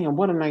 Oh, man,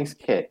 what a nice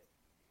kid.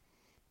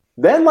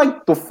 Then,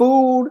 like, the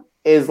food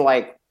is,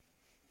 like,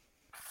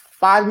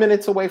 5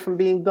 minutes away from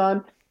being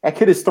done. That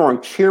kid is throwing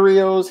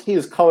Cheerios. He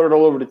is colored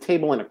all over the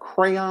table in a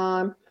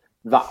crayon.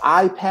 The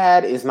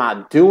iPad is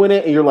not doing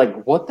it. And you're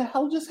like, what the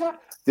hell just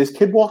happened? This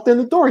kid walked in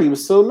the door. He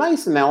was so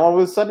nice. And now all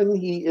of a sudden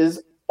he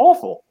is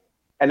awful.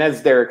 And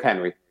that's Derrick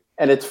Henry.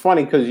 And it's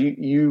funny because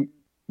you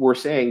were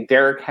saying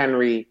Derrick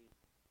Henry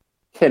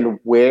can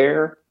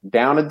wear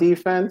down a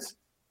defense.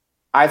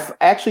 I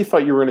actually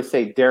thought you were going to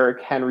say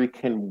Derrick Henry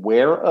can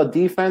wear a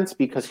defense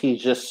because he's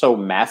just so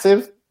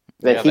massive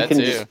that he can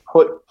just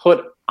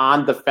put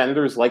on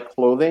defenders like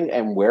clothing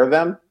and wear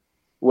them.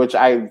 which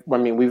I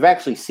mean, we've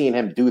actually seen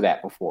him do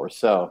that before.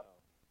 So,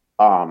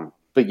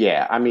 but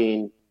yeah, I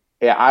mean,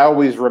 yeah, I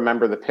always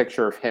remember the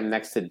picture of him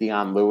next to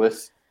Dion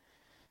Lewis,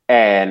 Oh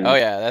and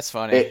yeah, that's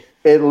funny.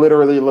 it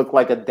literally looked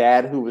like a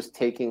dad who was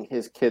taking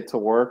his kid to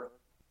work,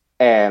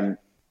 and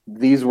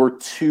these were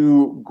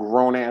two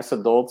grown ass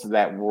adults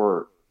that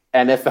were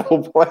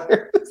NFL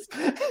players,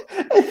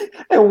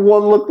 and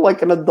one looked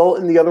like an adult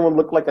and the other one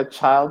looked like a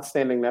child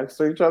standing next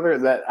to each other.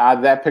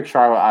 That picture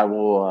I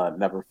will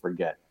never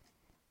forget.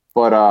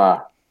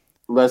 But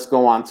let's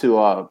go on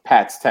to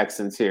Pat's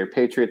Texans here.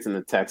 Patriots and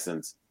the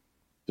Texans.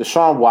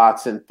 Deshaun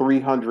Watson,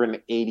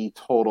 380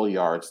 total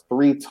yards,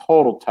 3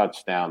 total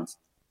touchdowns,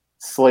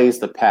 slays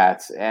the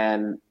Pats.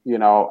 And, you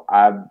know,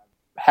 I'm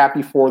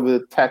happy for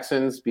the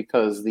Texans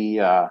because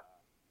the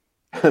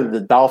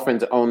the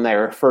Dolphins own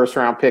their first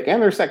round pick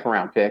and their second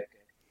round pick.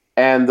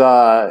 And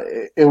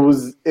it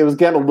was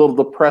getting a little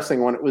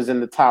depressing when it was in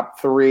the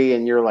top 3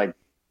 and you're like,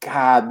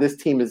 God, this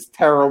team is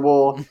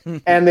terrible,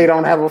 and they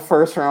don't have a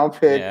first round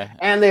pick,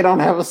 and they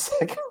don't have a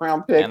second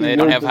round pick, and they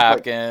don't have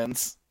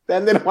Hopkins.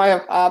 Then they don't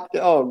have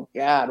Hopkins. Oh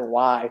God,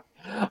 why?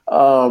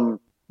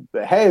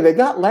 But hey, they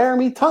got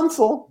Laramie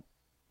Tunsil.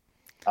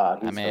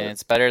 I mean,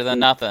 it's better than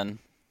nothing.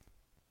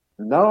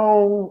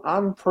 No,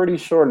 I'm pretty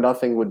sure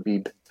nothing would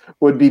be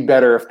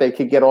better if they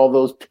could get all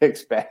those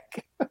picks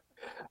back.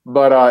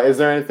 But is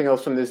there anything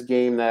else from this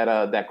game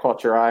that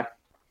caught your eye?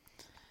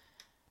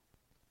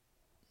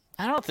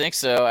 I don't think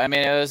so. I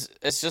mean,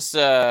 it's just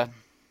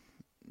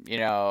you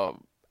know,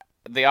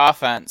 the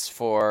offense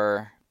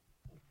for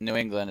New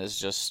England is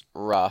just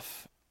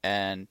rough,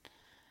 and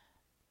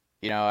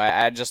you know,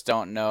 I just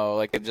don't know.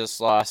 Like, they just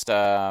lost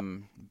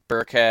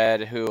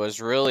Burkhead, who was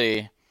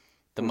really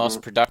the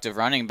most productive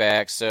running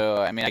back. So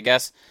I mean, I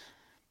guess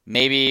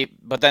maybe,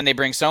 but then they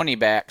bring Sony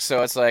back,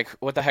 so it's like,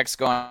 what the heck's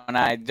going on?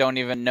 I don't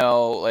even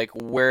know like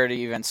where to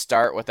even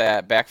start with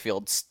that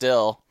backfield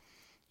still.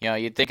 You know,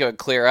 you'd think it would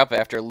clear up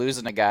after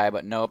losing a guy,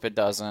 but nope, it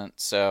doesn't.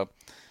 So,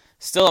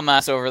 still a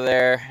mess over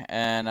there.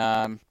 And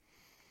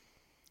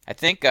I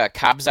think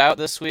Cobb's out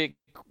this week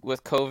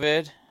with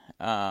COVID.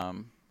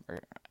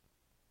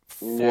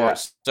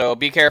 So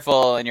be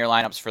careful in your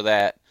lineups for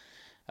that.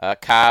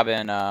 Cobb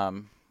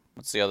and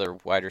what's the other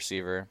wide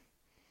receiver?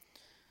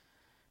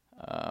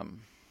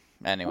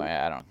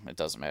 Anyway, it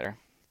doesn't matter.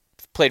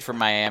 Played for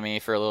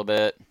Miami for a little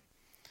bit.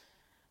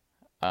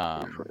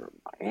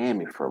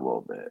 Miami for a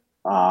little bit.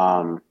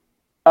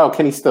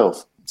 Kenny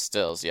Stills.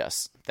 Stills,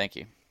 yes. Thank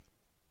you.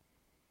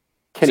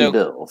 Kenny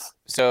Bills.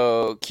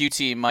 So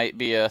QT might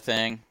be a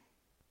thing.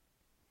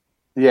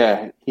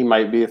 Yeah, he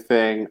might be a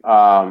thing.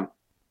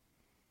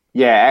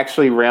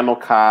 Actually, Randall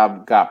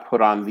Cobb got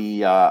put on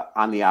the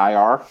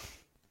IR.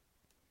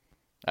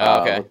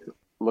 Oh, okay.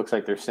 Looks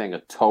like they're saying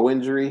a toe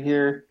injury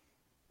here,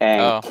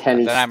 and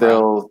Kenny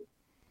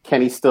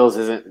Stills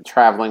isn't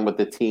traveling with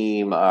the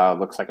team.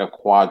 Looks like a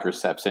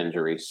quadriceps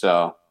injury.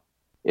 So,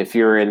 if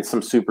you're in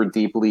some super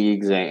deep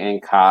leagues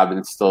and Cobb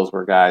and Stills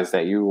were guys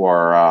that you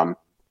were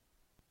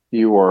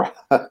were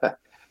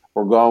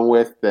going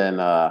with, then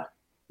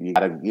you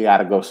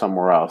gotta go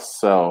somewhere else.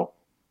 So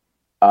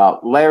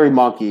Larry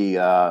Monkey,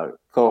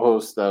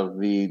 co-host of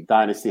the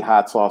Dynasty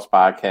Hot Sauce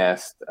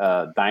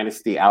podcast,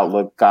 Dynasty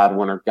Outlook, God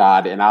Winner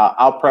God, and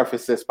I'll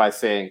preface this by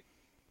saying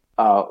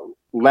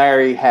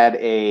Larry had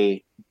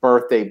a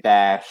birthday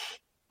bash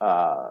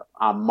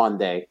on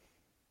Monday.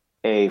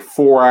 A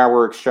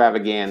 4-hour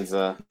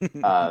extravaganza.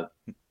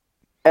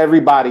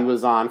 Everybody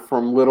was on,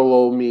 from little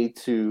old me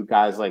to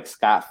guys like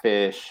Scott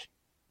Fish,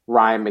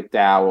 Ryan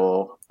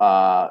McDowell,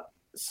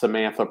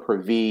 Samantha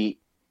Praveet,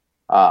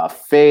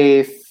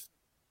 Faith.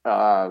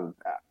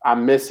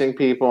 I'm missing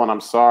people, and I'm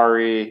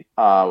sorry,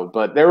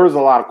 but there was a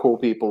lot of cool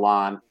people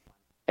on,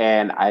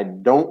 and I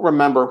don't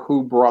remember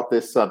who brought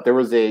this up. There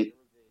was a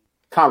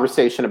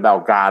conversation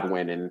about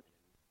Godwin and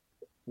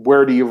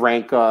where do you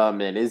rank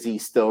him, and is he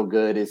still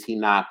good? Is he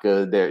not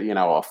good? There,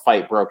 a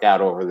fight broke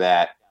out over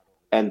that,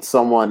 and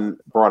someone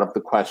brought up the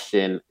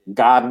question: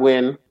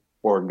 Godwin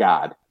or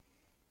God?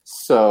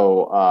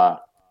 So,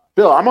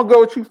 Bill, I'm gonna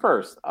go with you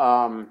first.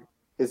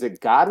 Is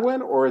it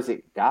Godwin or is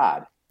it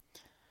God?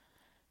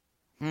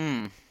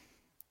 I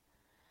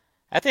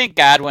think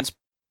Godwin's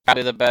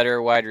probably the better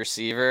wide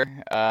receiver.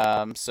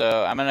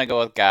 So I'm gonna go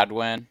with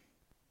Godwin.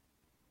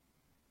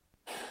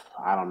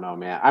 I don't know,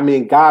 man. I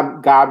mean,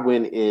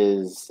 Godwin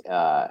is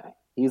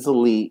he's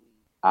elite.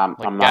 I'm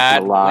not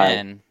gonna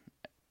lie.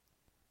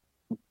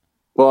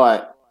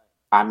 But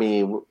I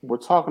mean, we're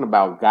talking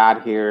about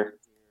God here.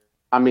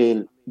 I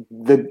mean,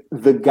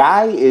 the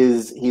guy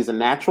he's a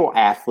natural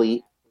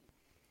athlete.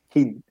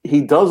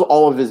 He does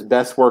all of his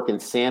best work in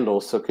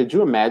sandals. So could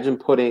you imagine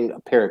putting a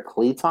pair of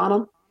cleats on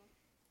him?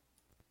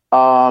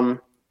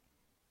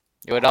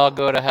 It would all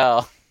go to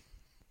hell.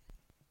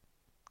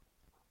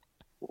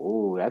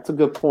 Oh, that's a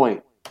good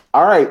point.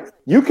 All right.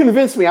 You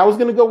convinced me. I was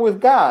going to go with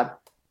God,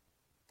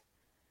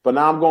 but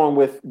now I'm going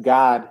with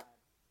God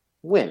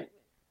win.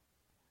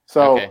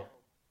 So, okay.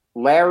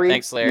 Larry,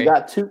 thanks, Larry.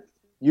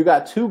 You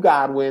got two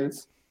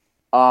Godwins.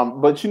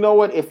 But you know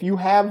what? If you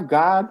have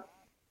God,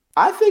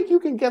 I think you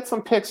can get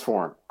some picks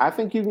for him. I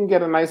think you can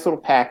get a nice little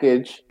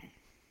package.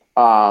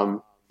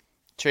 Um,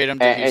 Trade him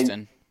to and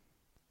Houston.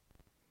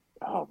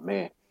 oh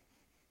man,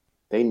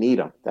 they need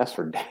him. That's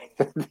for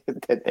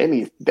they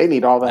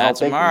need all the Not help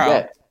they can tomorrow.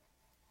 get.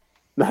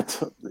 Not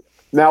to,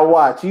 now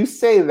watch you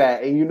say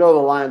that, and you know the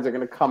Lions are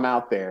going to come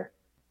out there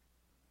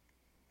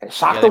and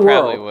shock Yeah, the they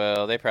probably world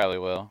will. They probably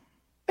will.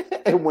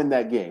 and win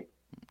that game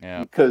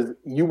Yeah. because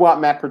you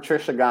want Matt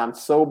Patricia gone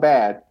so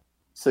bad.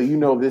 So you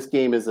know this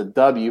game is a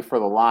W for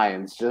the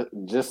Lions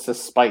just to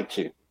spite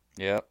you.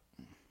 Yep.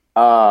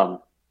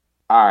 All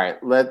right,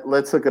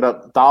 let's look it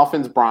up.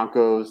 Dolphins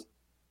Broncos.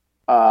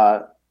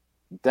 Uh,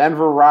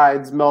 Denver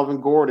rides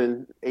Melvin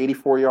Gordon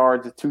 84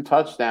 yards, 2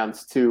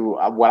 touchdowns to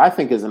what I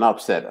think is an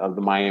upset of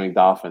the Miami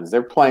Dolphins.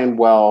 They're playing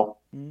well.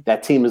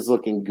 That team is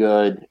looking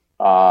good,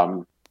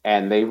 and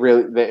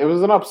it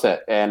was an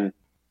upset. And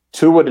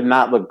Tua did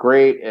not look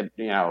great.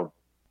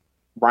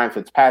 Brian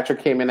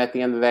Fitzpatrick came in at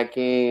the end of that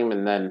game,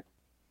 and then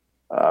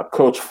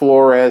Coach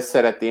Flores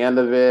said at the end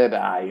of it,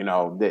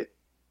 that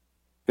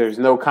there's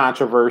no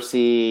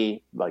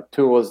controversy. Like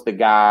Tua's the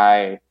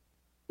guy.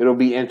 It'll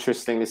be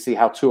interesting to see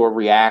how Tua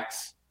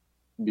reacts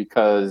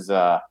because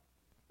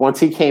once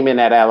he came in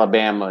at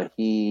Alabama,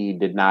 he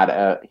did not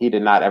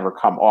ever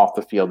come off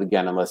the field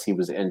again unless he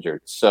was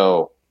injured.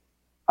 So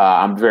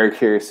I'm very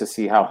curious to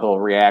see how he'll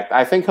react.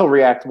 I think he'll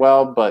react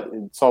well, but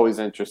it's always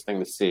interesting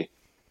to see.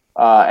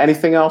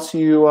 Anything else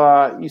you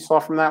saw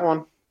from that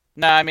one?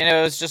 No, I mean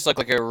it was just like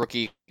a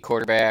rookie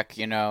quarterback,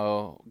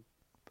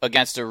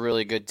 against a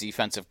really good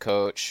defensive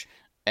coach,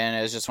 and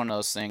it was just one of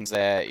those things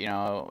that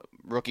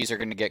rookies are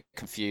going to get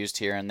confused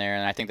here and there,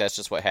 and I think that's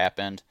just what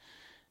happened.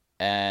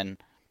 And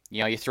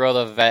you throw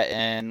the vet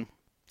in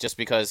just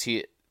because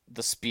the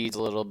speed's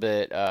a little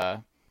bit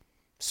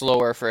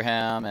slower for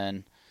him,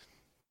 and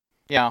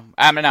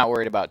I'm not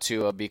worried about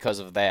Tua because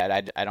of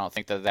that. I don't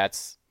think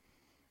that's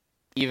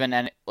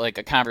even like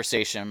a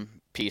conversation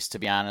piece, to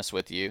be honest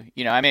with you.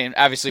 I mean,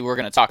 obviously we're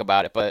going to talk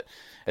about it, but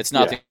it's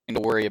nothing to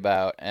worry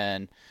about,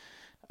 and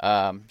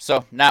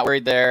so not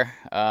worried there.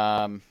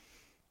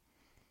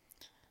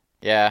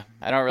 Yeah,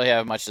 I don't really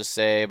have much to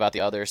say about the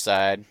other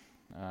side.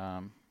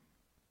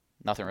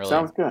 Nothing really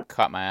Sounds good.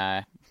 caught my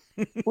eye.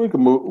 We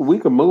can move. We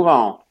can move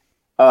on.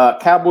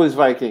 Cowboys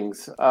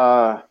Vikings.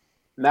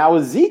 Now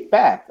is Zeke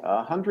back?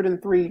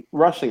 103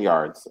 rushing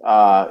yards.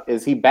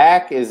 Is he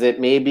back? Is it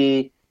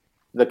maybe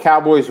the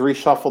Cowboys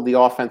reshuffled the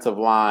offensive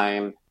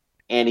line?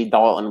 Andy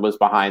Dalton was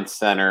behind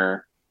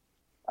center.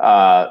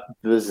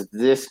 Does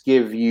this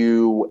give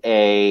you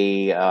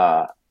maybe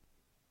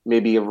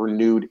a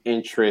renewed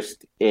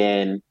interest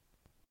in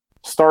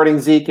starting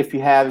Zeke if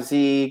you have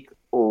Zeke,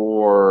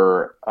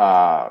 or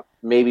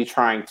maybe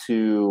trying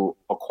to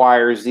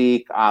acquire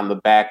Zeke on the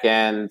back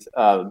end?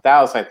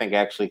 Dallas, I think,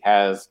 actually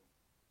has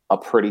a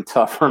pretty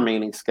tough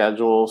remaining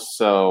schedule,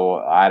 so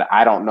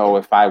I don't know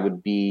if I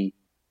would be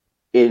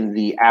in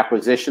the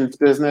acquisitions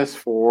business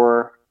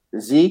for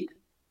Zeke,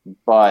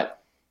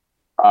 but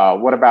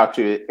what about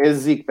you? Is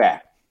Zeke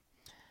back?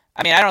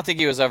 I mean, I don't think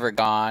he was ever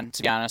gone,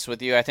 to be honest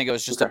with you. I think it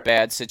was just a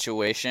bad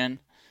situation.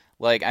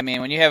 Like, I mean,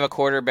 when you have a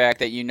quarterback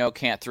that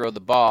can't throw the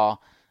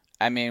ball,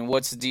 I mean,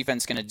 what's the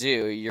defense going to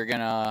do? You're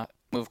going to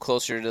move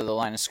closer to the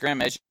line of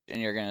scrimmage,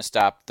 and you're going to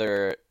stop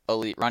their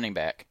elite running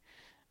back.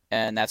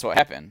 And that's what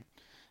happened.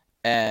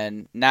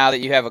 And now that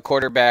you have a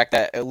quarterback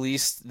that at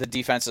least the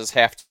defenses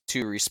have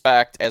to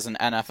respect as an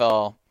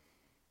NFL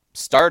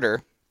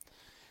starter,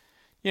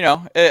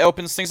 it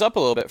opens things up a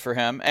little bit for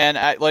him. And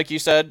like you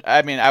said,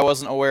 I mean, I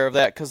wasn't aware of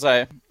that because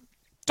I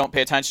don't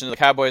pay attention to the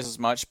Cowboys as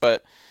much,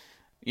 but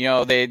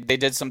they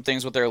did some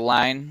things with their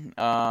line,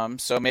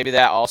 so maybe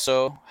that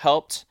also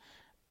helped.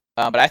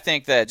 But I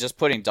think that just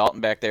putting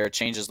Dalton back there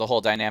changes the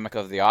whole dynamic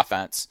of the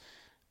offense.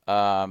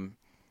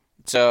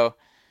 So,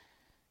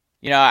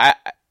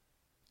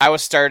 I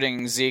was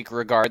starting Zeke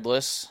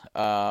regardless,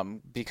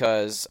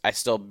 because I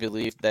still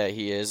believe that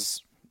he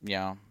is,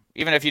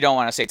 even if you don't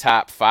want to say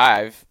top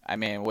 5, I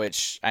mean,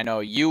 which I know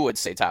you would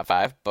say top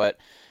 5, but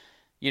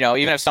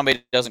even if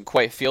somebody doesn't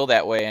quite feel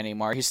that way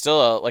anymore, he's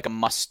still a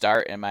must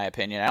start in my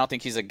opinion. I don't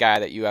think he's a guy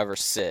that you ever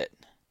sit.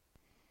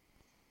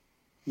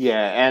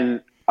 Yeah,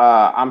 and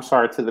I'm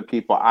sorry to the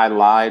people. I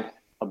lied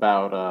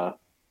about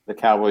the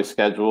Cowboys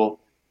schedule.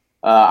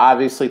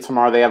 Obviously,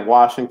 tomorrow they have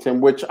Washington,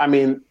 which, I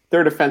mean,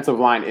 their defensive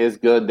line is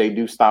good. They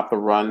do stop the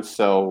run,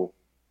 so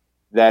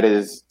that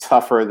is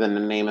tougher than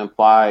the name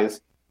implies.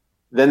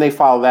 Then they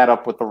follow that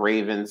up with the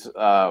Ravens,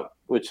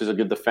 which is a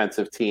good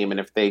defensive team. And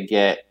if they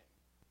get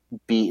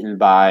beaten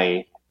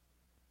by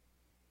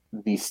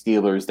the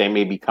Steelers, they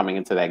may be coming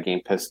into that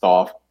game pissed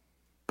off.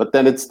 But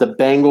then it's the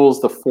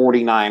Bengals, the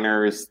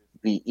 49ers,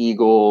 the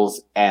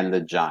Eagles, and the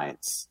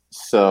Giants.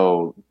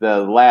 So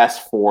the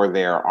last 4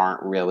 there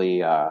aren't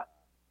really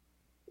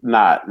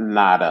not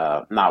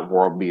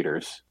world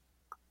beaters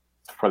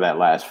for that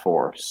last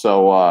 4.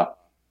 So all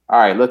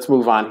right, let's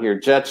move on here.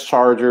 Jets,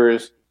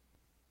 Chargers.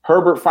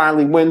 Herbert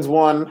finally wins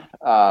one.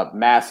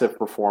 Massive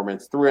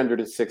performance,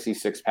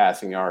 366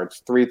 passing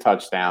yards, 3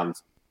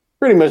 touchdowns.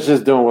 Pretty much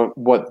just doing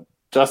what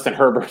Justin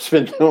Herbert's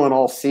been doing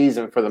all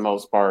season for the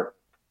most part.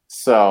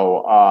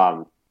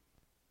 So,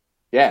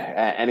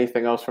 yeah,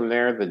 anything else from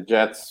there? The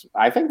Jets,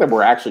 I think that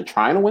we're actually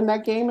trying to win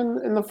that game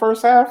in the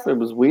first half. It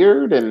was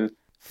weird. And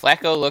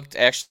Flacco looked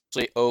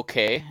actually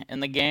okay in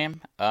the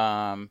game,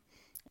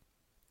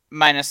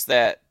 minus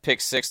that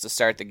pick six to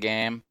start the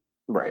game.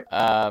 right.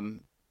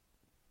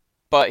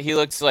 But he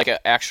looks like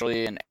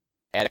actually an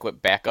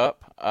adequate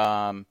backup.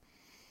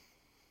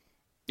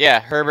 Yeah,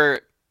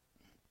 Herbert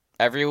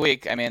every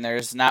week. I mean,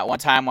 there's not one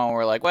time when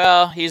we're like,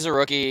 well, he's a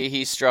rookie,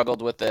 he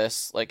struggled with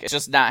this. Like, it's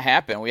just not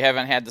happened. We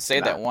haven't had to say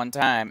that one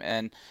time.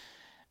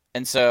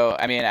 And so,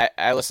 I mean,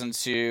 I listened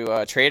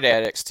to Trade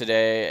Addicts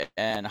today,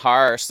 and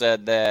Har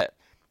said that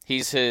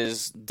he's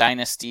his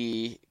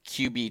dynasty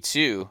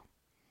QB2.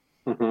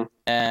 Mm-hmm.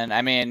 And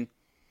I mean,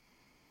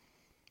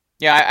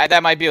 yeah,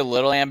 that might be a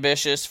little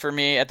ambitious for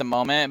me at the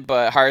moment,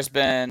 but Har's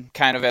been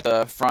kind of at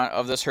the front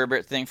of this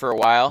Herbert thing for a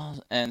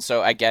while, and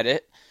so I get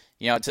it.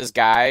 It's his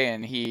guy,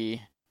 and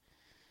he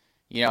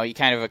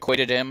kind of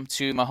equated him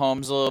to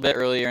Mahomes a little bit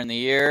earlier in the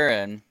year,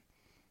 and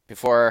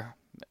before,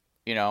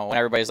 when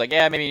everybody's like,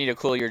 yeah, maybe you need to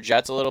cool your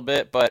jets a little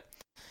bit, but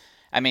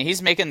I mean,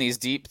 he's making these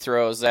deep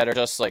throws that are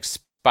just like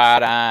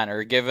spot on,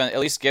 or at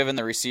least giving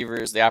the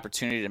receivers the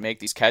opportunity to make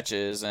these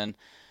catches, and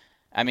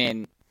I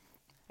mean,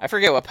 I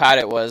forget what pod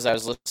it was I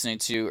was listening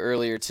to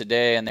earlier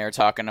today, and they were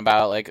talking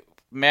about, like,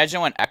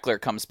 imagine when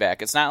Eckler comes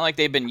back. It's not like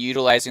they've been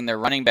utilizing their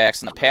running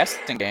backs in the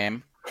passing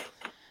game.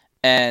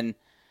 And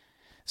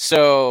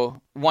so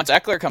once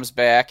Eckler comes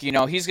back, he's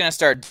going to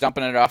start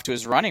dumping it off to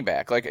his running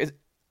back. Like,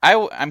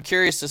 I'm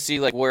curious to see,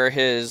 like, where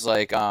his,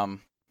 like,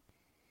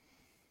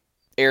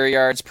 air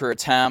yards per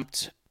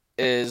attempt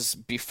is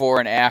before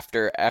and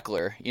after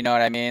Eckler. You know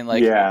what I mean?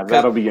 Like, yeah,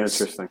 that'll be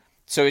interesting.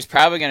 So he's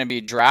probably going to be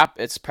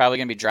it's probably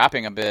going to be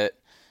dropping a bit,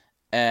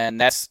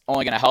 and that's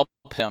only going to help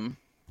him.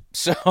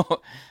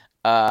 So,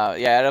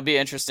 yeah, it'll be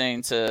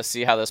interesting to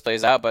see how this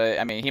plays out. But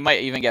I mean, he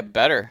might even get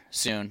better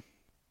soon.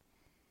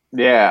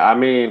 Yeah, I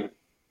mean,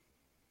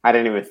 I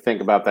didn't even think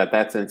about that.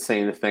 That's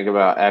insane to think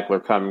about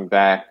Eckler coming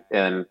back.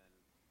 And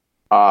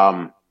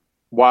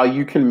while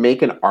you can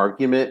make an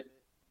argument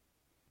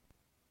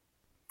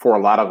for a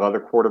lot of other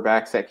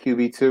quarterbacks at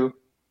QB2,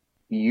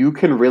 you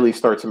can really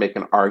start to make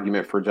an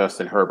argument for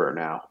Justin Herbert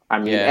now. I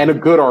mean, and a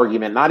good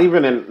argument, not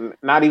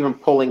even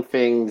pulling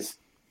things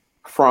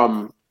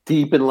from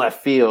deep in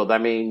left field. I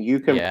mean,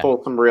 you can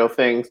pull some real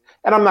things.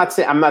 And I'm not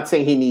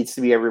saying he needs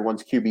to be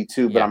everyone's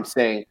QB2, but I'm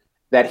saying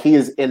that he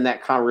is in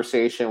that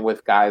conversation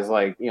with guys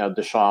like,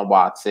 Deshaun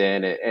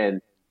Watson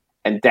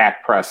and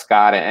Dak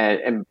Prescott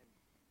and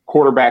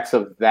quarterbacks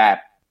of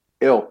that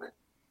ilk.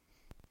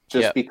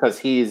 Just because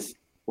he's,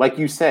 like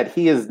you said,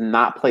 he has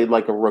not played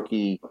like a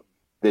rookie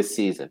this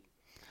season,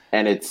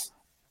 and it's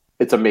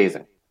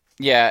amazing.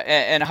 Yeah,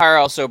 and Har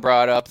also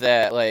brought up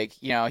that, like,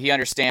 he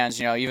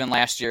understands, even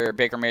last year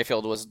Baker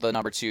Mayfield was the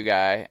number 2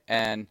 guy,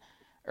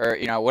 or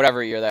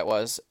whatever year that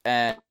was,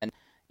 and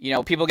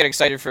people get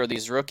excited for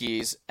these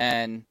rookies,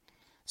 and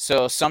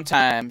so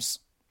sometimes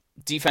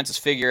defenses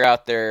figure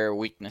out their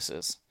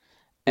weaknesses,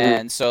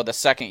 and so the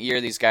second year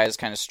these guys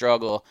kind of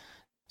struggle,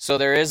 so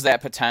there is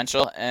that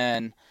potential,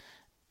 and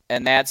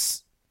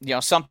that's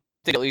something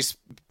at least.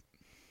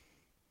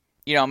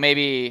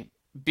 Maybe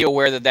be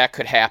aware that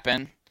could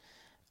happen.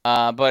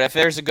 But if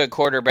there's a good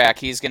quarterback,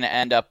 he's going to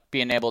end up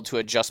being able to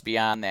adjust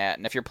beyond that.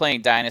 And if you're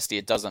playing Dynasty,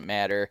 it doesn't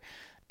matter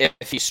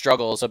if he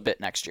struggles a bit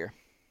next year.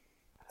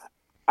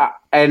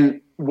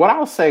 And what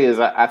I'll say is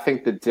I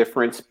think the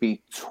difference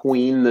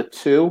between the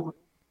two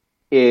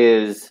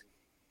is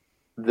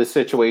the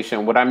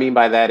situation. What I mean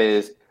by that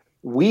is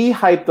we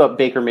hyped up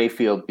Baker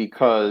Mayfield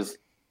because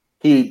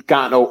he'd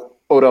gotten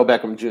Odell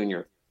Beckham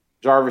Jr.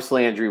 Jarvis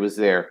Landry was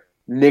there.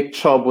 Nick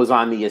Chubb was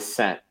on the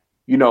ascent.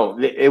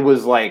 It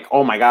was like,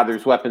 oh my God,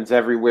 there's weapons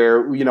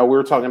everywhere. We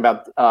were talking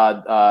about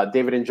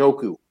David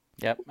Njoku.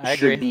 Yep, I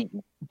agree. Should be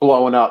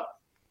blowing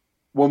up.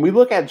 When we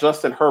look at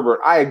Justin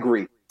Herbert, I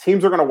agree.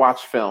 Teams are going to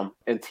watch film,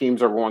 and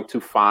teams are going to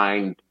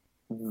find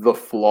the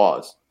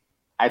flaws.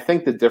 I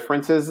think the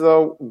difference is,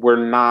 though,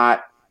 we're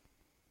not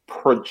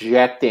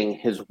projecting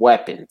his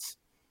weapons.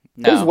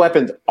 No. His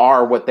weapons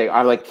are what they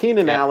are. Like,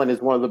 Keenan Allen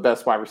is one of the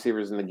best wide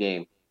receivers in the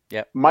game.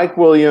 Yep. Mike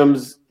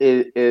Williams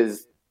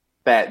is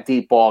that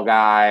deep ball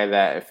guy,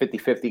 that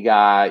 50-50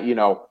 guy.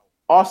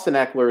 Austin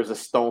Eckler is a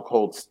stone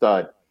cold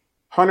stud.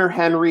 Hunter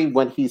Henry,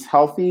 when he's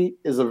healthy,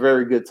 is a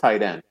very good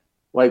tight end.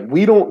 Like,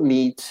 we don't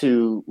need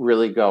to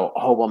really go,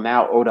 oh, well,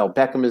 now Odell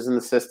Beckham is in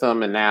the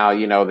system, and now,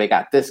 they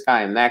got this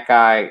guy and that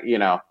guy.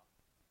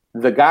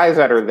 The guys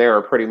that are there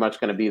are pretty much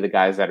going to be the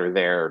guys that are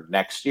there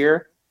next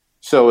year.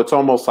 So it's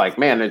almost like,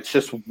 man, it's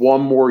just one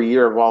more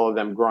year of all of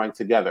them growing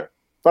together.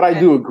 But I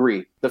do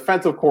agree.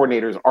 Defensive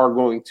coordinators are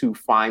going to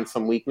find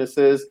some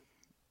weaknesses,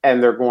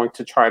 and they're going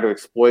to try to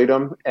exploit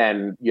them.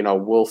 And,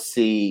 we'll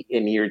see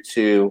in year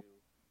 2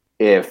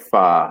 if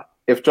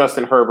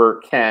Justin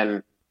Herbert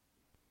can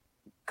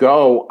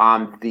go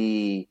on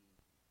the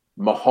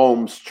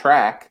Mahomes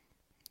track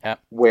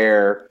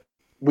where,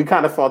 we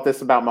kind of thought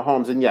this about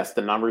Mahomes, and yes,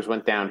 the numbers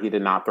went down. He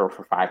did not throw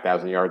for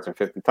 5,000 yards and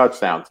 50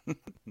 touchdowns,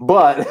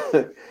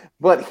 but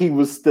but he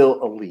was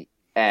still elite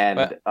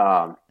and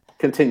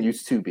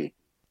continues to be.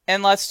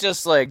 And let's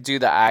just like do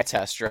the eye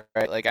test,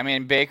 right? Like, I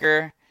mean,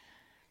 Baker,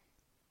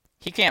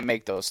 he can't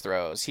make those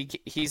throws.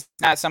 He's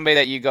not somebody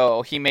that you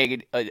go, he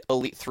made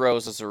elite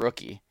throws as a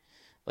rookie.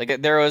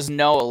 Like, there was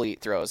no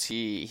elite throws.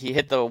 He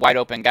hit the wide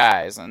open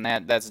guys, and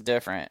that's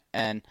different.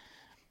 And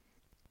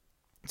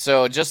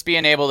so just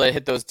being able to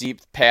hit those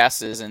deep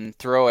passes and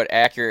throw it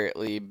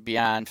accurately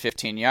beyond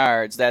 15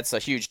 yards, that's a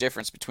huge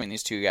difference between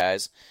these two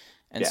guys.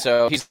 And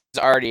so he's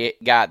already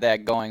got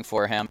that going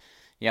for him.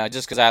 You know,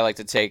 just because I like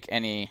to take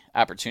any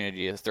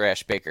opportunity to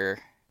thrash Baker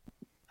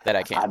that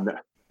I can.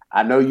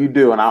 I know you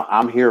do, and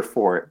I'm here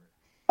for it.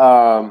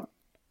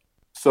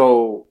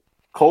 So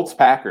Colts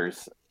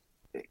Packers,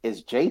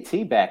 is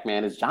JT back,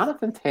 man? Is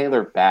Jonathan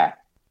Taylor back?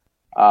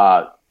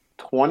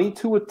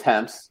 22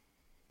 attempts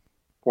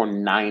for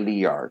 90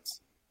 yards.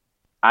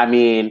 I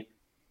mean,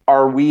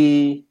 are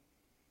we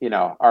calling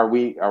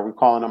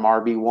him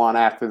RB1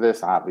 after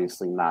this?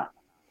 Obviously not.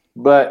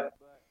 But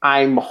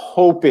I'm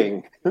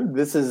hoping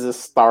this is the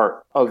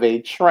start of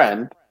a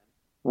trend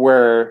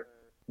where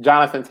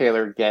Jonathan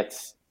Taylor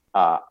gets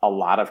a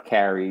lot of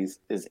carries,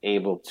 is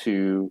able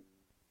to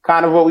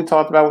kind of what we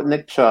talked about with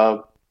Nick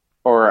Chubb,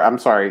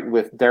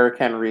 with Derrick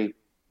Henry,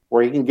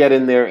 where he can get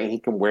in there and he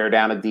can wear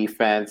down a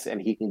defense and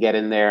he can get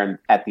in there and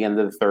at the end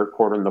of the third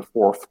quarter and the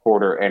fourth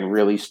quarter and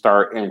really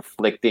start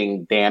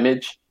inflicting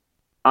damage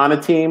on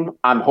a team.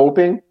 I'm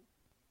hoping.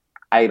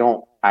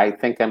 I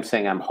think I'm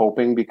saying I'm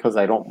hoping because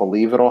I don't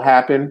believe it'll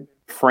happen.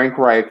 Frank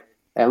Reich,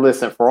 and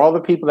listen, for all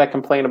the people that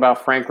complain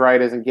about Frank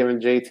Reich isn't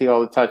giving JT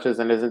all the touches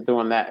and isn't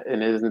doing that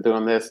and isn't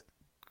doing this,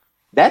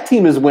 that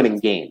team is winning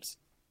games.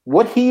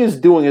 What he is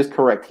doing is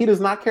correct. He does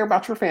not care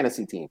about your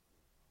fantasy team.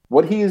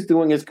 What he is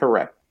doing is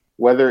correct.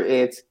 Whether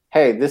it's,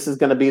 hey, this is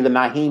going to be the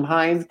Nyheim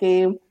Hines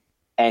game,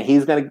 and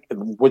he's going to,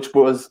 which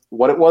was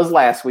what it was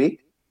last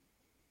week,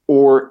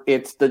 or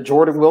it's the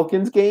Jordan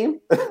Wilkins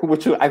game,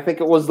 which I think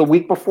it was the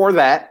week before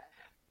that.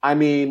 I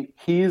mean,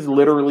 he's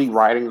literally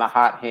riding the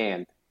hot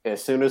hand.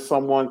 As soon as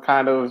someone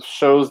kind of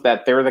shows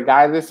that they're the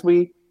guy this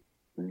week,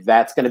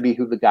 that's going to be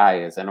who the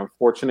guy is. And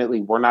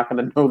unfortunately, we're not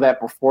going to know that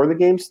before the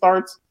game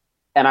starts.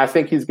 And I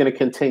think he's going to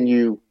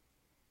continue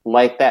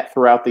like that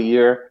throughout the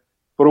year.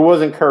 But it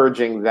was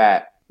encouraging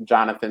that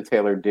Jonathan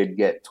Taylor did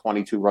get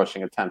 22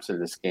 rushing attempts in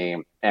this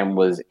game and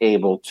was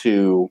able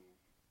to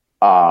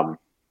kind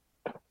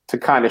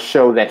of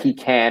show that he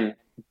can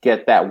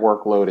get that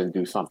workload and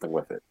do something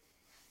with it.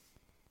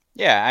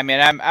 Yeah, I mean,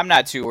 I'm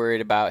not too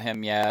worried about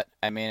him yet.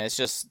 I mean,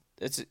 it's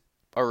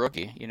a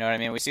rookie. You know what I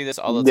mean? We see this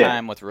all the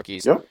time with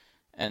rookies. Yep.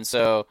 And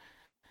so,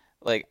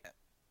 like,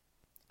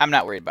 I'm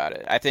not worried about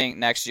it. I think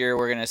next year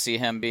we're going to see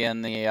him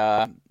being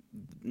the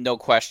no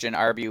question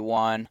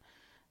RB1.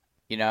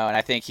 You know, and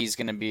I think he's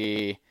going to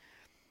be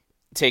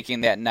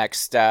taking that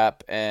next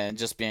step and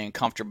just being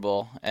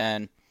comfortable.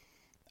 And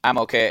I'm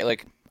okay.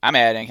 Like, I'm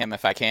adding him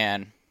if I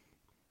can,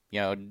 you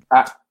know,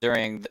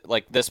 during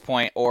like this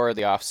point or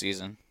the off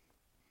season.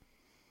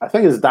 I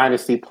think as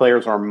dynasty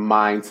players, our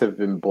minds have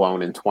been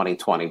blown in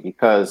 2020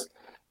 because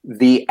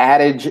the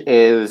adage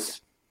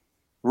is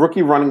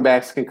rookie running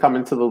backs can come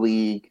into the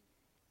league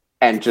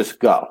and just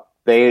go.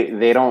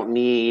 They don't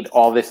need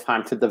all this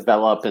time to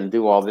develop and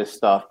do all this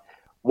stuff.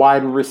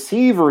 Wide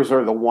receivers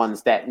are the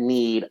ones that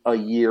need a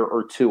year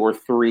or 2 or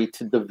 3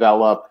 to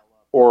develop,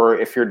 or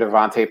if you're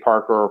Devontae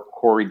Parker or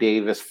Corey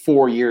Davis,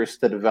 4 years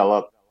to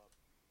develop.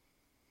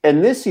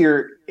 And this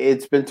year,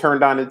 it's been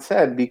turned on its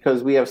head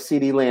because we have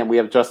CeeDee Lamb, we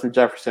have Justin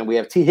Jefferson, we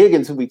have T.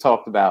 Higgins, who we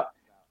talked about.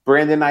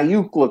 Brandon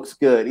Ayuk looks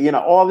good. You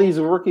know, all these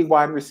rookie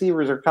wide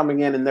receivers are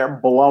coming in and they're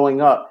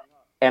blowing up.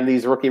 And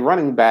these rookie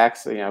running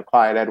backs, you know,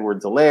 Clyde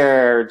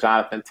Edwards-Helaire,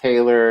 Jonathan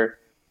Taylor,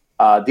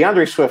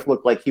 DeAndre Swift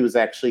looked like he was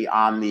actually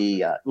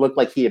looked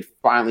like he had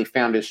finally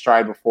found his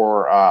stride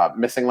before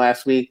missing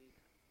last week.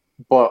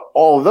 But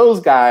all of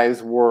those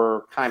guys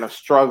were kind of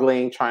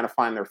struggling, trying to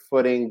find their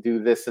footing,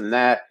 do this and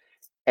that.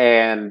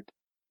 And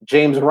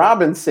James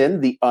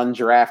Robinson, the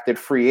undrafted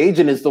free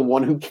agent, is the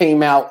one who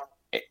came out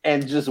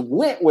and just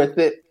went with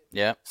it.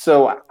 Yeah.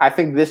 So I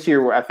think this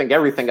year, I think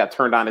everything got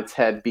turned on its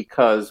head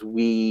because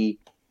we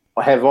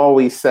have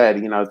always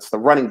said, you know, it's the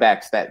running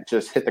backs that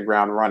just hit the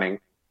ground running,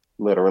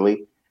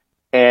 literally.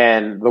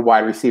 And the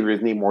wide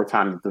receivers need more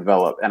time to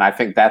develop. And I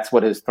think that's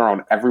what has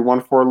thrown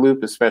everyone for a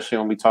loop, especially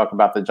when we talk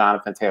about the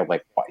Jonathan Taylor.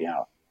 Like, you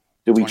know,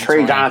 do we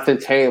trade Jonathan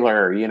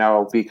Taylor, you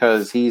know,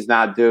 because he's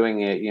not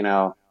doing it, you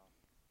know?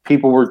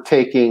 People were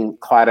taking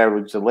Clyde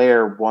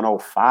Edwards-Helaire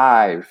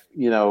 105,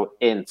 you know,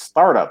 in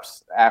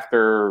startups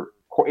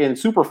in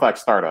Superflex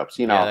startups,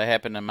 you know. Yeah, that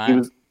happened to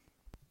mine.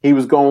 He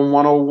was going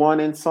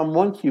 101 in some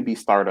 1 QB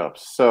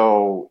startups.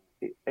 So,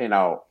 you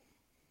know,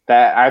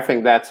 that I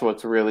think that's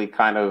what's really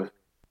kind of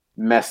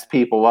messed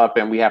people up.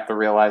 And we have to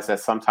realize that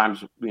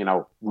sometimes, you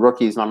know,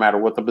 rookies, no matter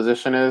what the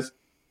position is,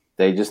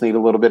 they just need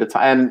a little bit of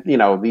time. And, you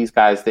know, these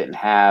guys didn't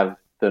have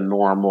the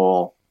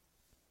normal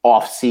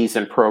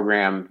off-season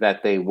program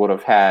that they would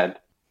have had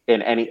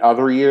in any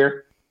other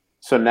year.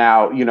 So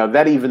now,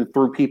 that even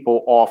threw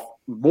people off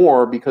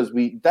more because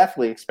we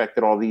definitely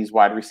expected all these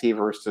wide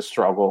receivers to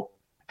struggle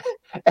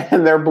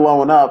and they're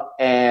blowing up.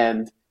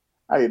 And,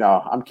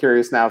 I'm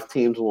curious now if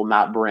teams will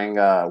not bring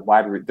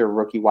their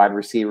rookie wide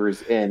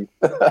receivers in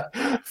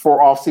for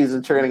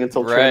offseason training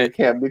until Right. training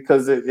camp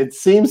because it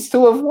seems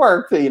to have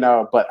worked,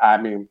 but I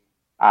mean,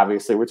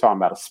 obviously we're talking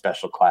about a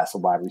special class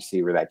of wide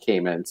receiver that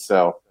came in.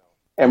 So,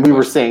 and we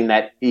were saying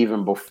that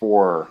even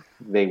before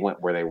they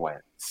went where they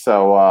went.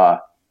 So, all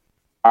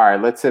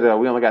right, let's hit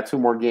we only got 2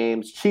 more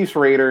games. Chiefs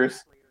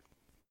Raiders.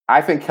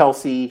 I think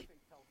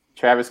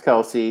Travis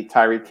Kelce,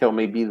 Tyreek Hill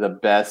may be the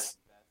best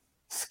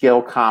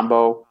skill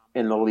combo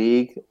in the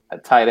league. A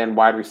tight end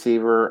wide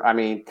receiver. I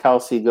mean,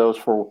 Kelce goes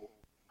for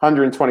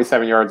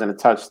 127 yards and a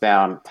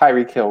touchdown.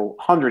 Tyreek Hill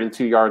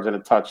 102 yards and a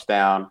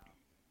touchdown.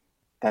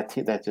 That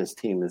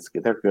team is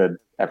good. They're good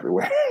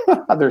everywhere.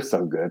 They're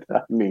so good.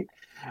 I mean,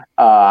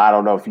 I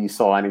don't know if you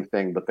saw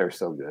anything, but they're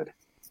so good.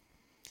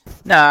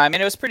 No, I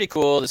mean it was pretty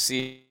cool to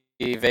see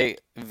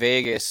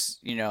Vegas,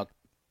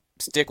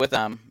 stick with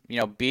them,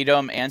 beat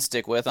them and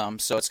stick with them.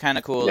 So it's kind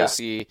of cool to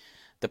see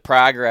the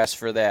progress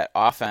for that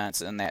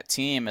offense and that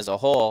team as a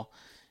whole.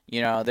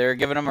 They're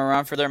giving them a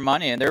run for their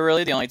money, and they're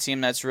really the only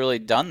team that's really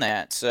done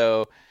that.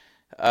 So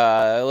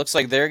it looks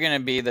like they're going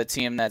to be the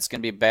team that's going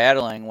to be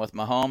battling with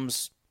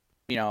Mahomes,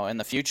 in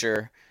the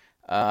future.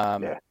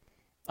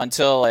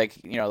 Until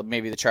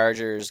maybe the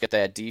Chargers get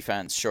that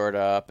defense shored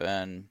up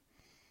and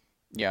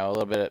a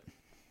little bit.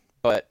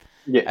 But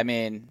I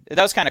mean,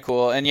 that was kind of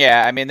cool. And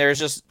I mean,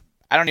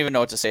 I don't even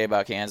know what to say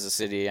about Kansas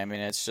City. I mean,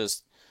 it's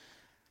just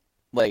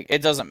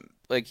it doesn't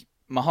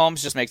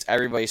Mahomes just makes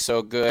everybody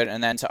so good,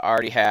 and then to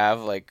already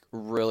have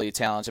really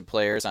talented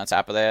players on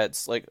top of that,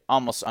 it's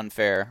almost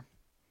unfair.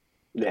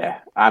 Yeah,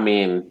 I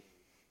mean,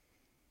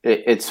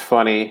 it's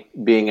funny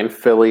being in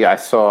Philly. I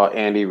saw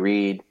Andy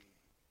Reid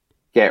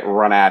get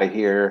run out of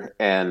here,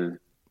 and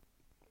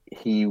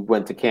he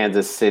went to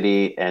Kansas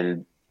City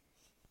and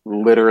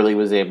literally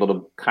was able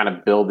to kind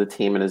of build the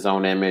team in his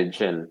own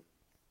image, and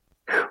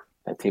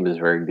that team is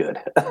very good.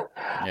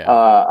 Yeah.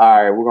 All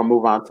right, we're gonna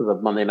move on to the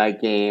Monday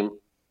night game,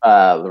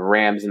 the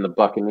Rams and the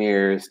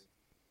Buccaneers,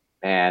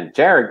 and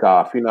Jared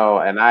Goff.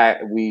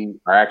 And we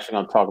are actually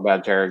gonna talk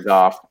about Jared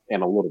Goff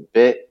in a little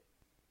bit,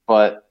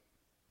 but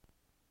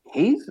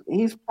he's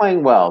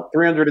playing well.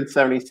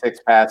 376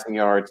 passing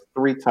yards,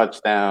 3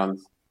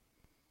 touchdowns.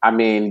 I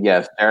mean,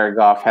 yes, Jared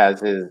Goff has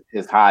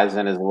his highs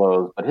and his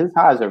lows, but his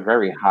highs are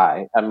very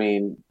high. I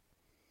mean,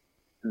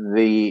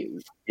 the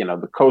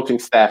coaching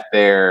staff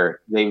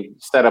there, they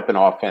set up an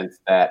offense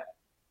that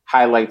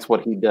highlights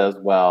what he does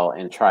well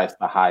and tries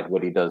to hide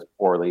what he does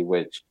poorly,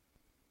 which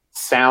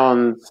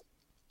sounds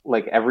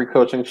like every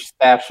coaching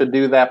staff should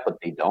do that, but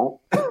they don't.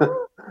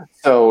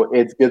 So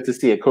it's good to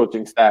see a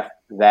coaching staff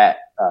that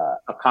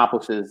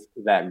accomplishes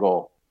that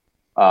goal.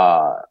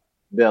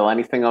 Bill,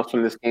 anything else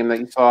from this game that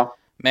you saw?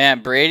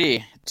 Man,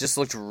 Brady just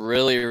looked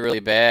really,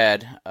 really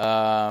bad.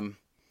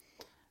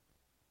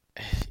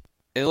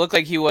 It looked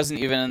like he wasn't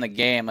even in the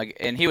game,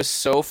 and he was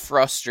so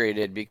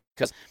frustrated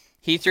because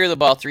he threw the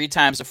ball 3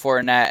 times to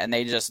Fournette, and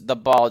the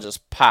ball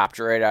just popped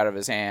right out of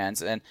his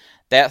hands. And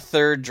that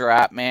third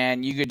drop,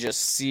 man, you could just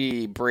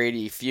see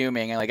Brady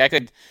fuming, and I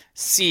could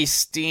see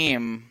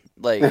steam,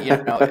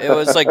 it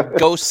was like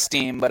ghost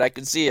steam, but I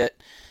could see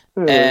it,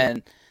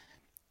 and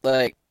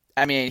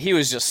I mean, he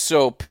was just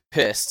so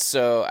pissed.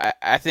 So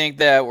I think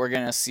that we're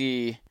gonna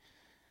see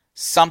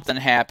something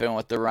happen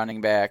with the running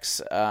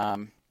backs.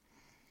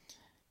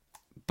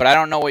 But I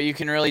don't know what you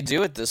can really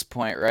do at this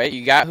point, right?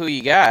 You got who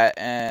you got,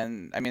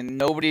 and I mean,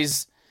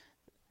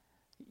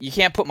 you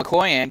can't put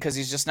McCoy in because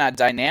he's just not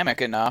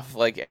dynamic enough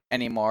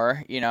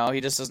anymore.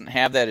 He just doesn't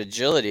have that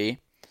agility.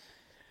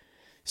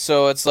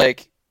 So it's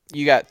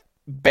you got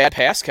bad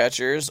pass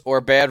catchers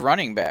or bad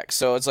running backs.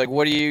 So it's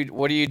what do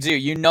you do?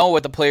 You know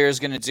what the player is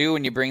going to do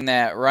when you bring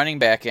that running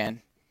back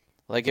in.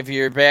 If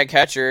you're a bad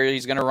catcher,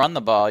 he's going to run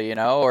the ball,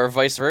 or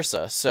vice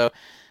versa. So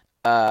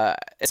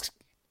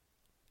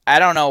I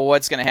don't know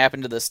what's going to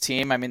happen to this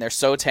team. I mean, they're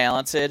so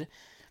talented,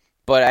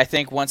 but I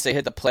think once they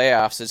hit the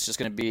playoffs, it's just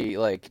going to be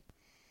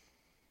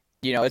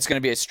it's going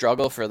to be a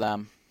struggle for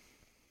them.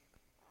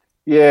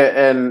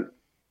 Yeah, and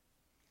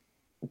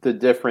the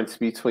difference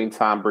between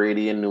Tom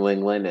Brady in New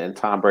England and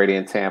Tom Brady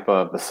in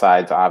Tampa,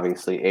 besides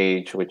obviously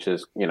age, which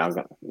is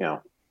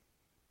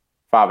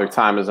Father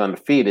Time is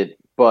undefeated,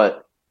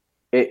 but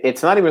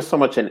it's not even so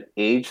much an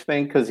age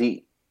thing because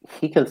he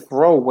can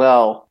throw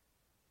well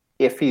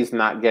if he's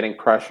not getting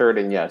pressured.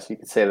 And yes, you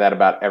can say that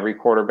about every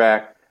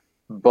quarterback.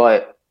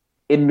 But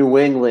in New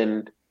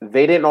England,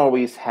 they didn't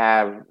always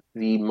have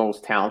the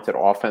most talented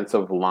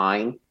offensive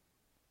line,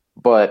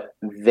 but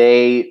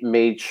they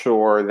made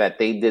sure that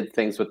they did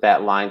things with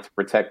that line to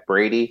protect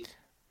Brady,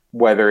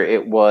 whether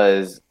it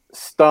was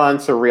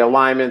stunts or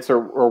realignments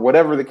or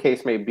whatever the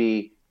case may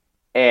be.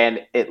 And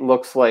it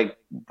looks like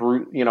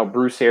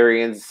Bruce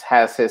Arians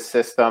has his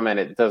system, and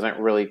it doesn't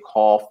really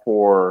call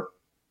for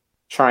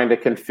trying to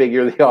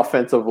configure the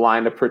offensive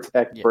line to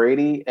protect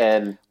Brady.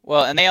 And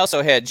they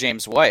also had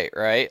James White,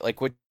 right?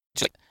 Which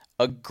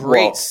a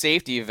great Well,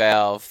 safety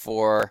valve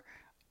for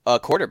a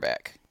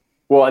quarterback.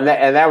 Well, and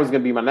that was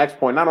going to be my next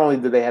point. Not only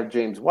did they have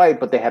James White,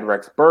 but they had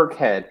Rex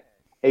Burkhead.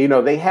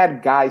 And, they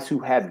had guys who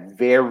had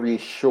very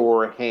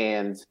sure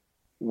hands.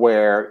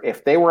 Where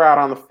if they were out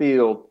on the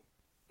field,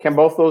 can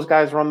both those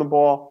guys run the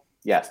ball?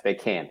 Yes, they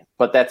can.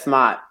 But that's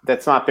not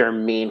their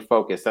main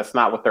focus. That's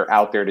not what they're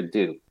out there to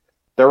do.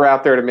 They're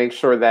out there to make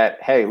sure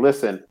that, hey,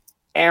 listen,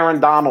 Aaron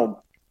Donald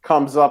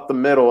comes up the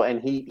middle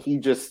and he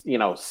just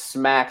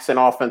smacks an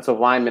offensive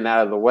lineman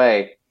out of the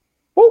way.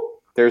 Whoop!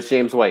 There's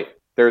James White.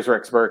 There's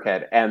Rex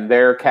Burkhead, and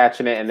they're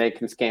catching it, and they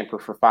can scamper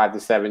for 5 to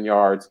 7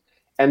 yards,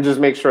 and just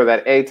make sure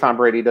that A, Tom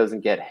Brady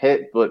doesn't get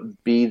hit, but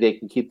B, they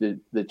can keep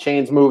the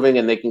chains moving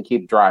and they can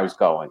keep drives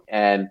going.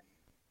 And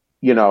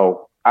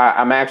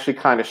I'm actually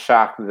kind of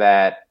shocked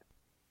that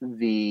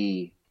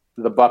the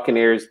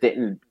Buccaneers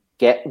didn't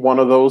get one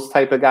of those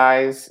type of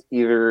guys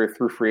either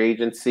through free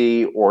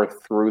agency or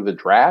through the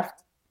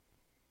draft,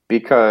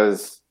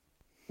 because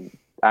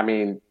I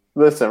mean,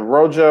 listen,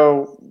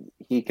 Rojo,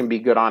 he can be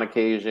good on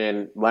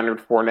occasion.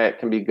 Leonard Fournette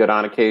can be good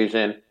on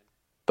occasion,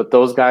 but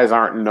those guys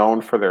aren't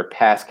known for their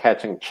pass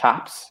catching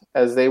chops,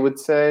 as they would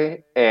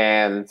say.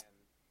 And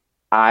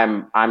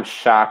I'm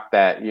shocked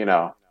that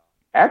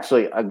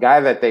actually a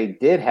guy that they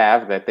did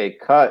have that they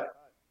cut,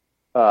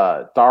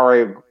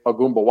 Dare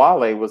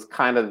Ogunbowale, was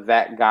kind of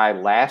that guy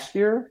last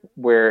year,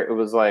 where it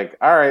was like,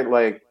 all right,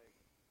 like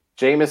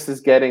Jameis is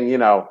getting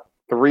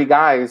 3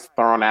 guys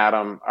thrown at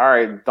him. All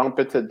right, dump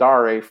it to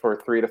Dare for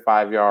 3 to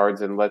 5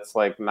 yards, and let's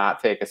not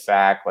take a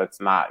sack.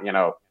 Let's not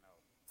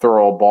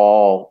throw a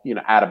ball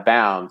out of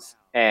bounds.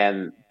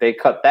 And they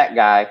cut that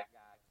guy,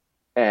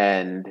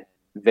 and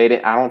they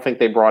didn't. I don't think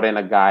they brought in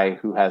a guy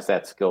who has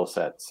that skill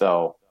set.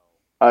 So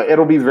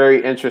it'll be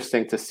very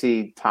interesting to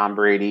see Tom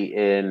Brady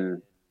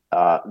in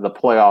the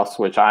playoffs,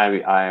 which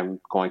I am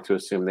going to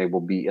assume they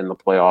will be in the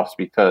playoffs,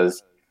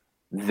 because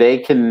they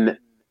can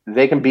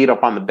beat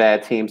up on the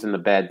bad teams and the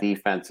bad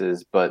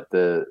defenses, but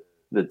the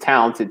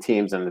talented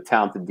teams and the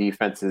talented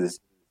defenses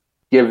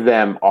give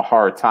them a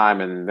hard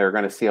time, and they're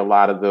going to see a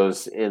lot of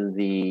those in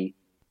the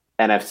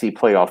NFC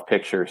playoff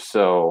picture.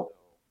 So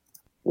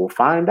we'll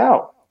find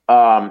out.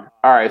 All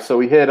right, so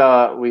we hit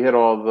all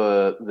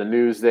the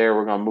news there.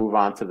 We're going to move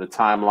on to the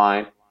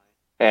timeline,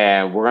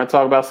 and we're going to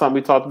talk about something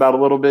we talked about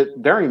a little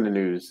bit during the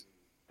news.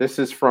 This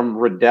is from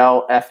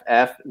Riddell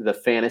FF, the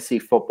fantasy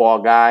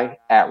football guy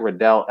at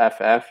Riddell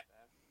FF.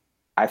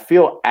 I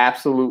feel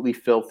absolutely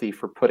filthy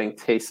for putting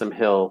Taysom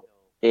Hill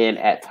in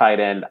at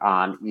tight end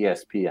on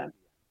ESPN.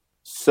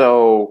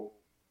 So,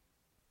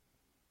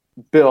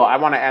 Bill, I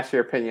want to ask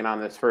your opinion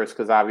on this first,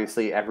 because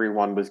obviously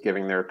everyone was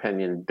giving their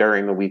opinion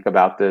during the week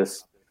about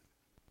this.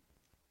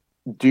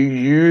 Do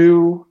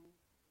you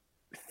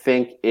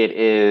think it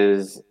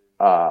is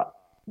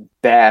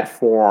bad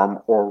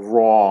form or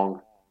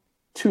wrong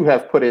to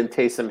have put in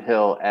Taysom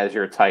Hill as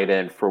your tight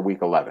end for week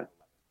 11?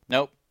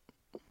 Nope.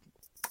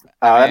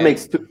 That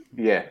makes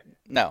yeah.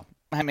 No,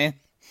 I mean,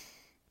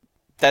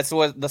 that's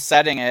what the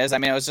setting is. I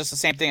mean, it was just the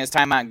same thing as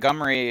Ty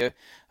Montgomery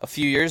a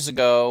few years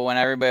ago, when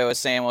everybody was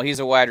saying, well, he's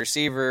a wide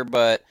receiver,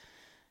 but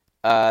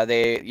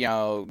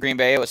Green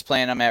Bay was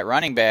playing him at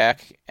running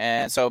back,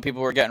 and so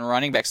people were getting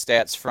running back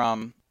stats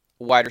from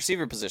wide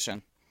receiver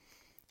position.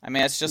 I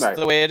mean, it's just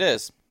the way it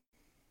is.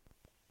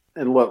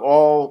 And look,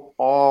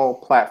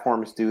 all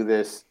platforms do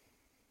this.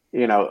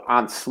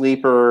 On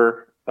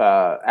Sleeper,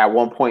 at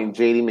one point,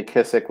 J.D.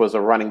 McKissick was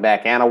a running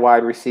back and a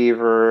wide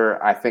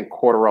receiver. I think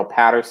Cordarrelle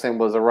Patterson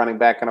was a running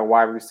back and a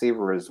wide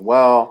receiver as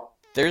well.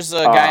 There's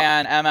a guy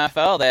on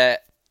MFL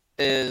that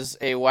is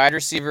a wide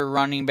receiver,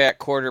 running back,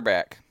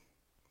 quarterback.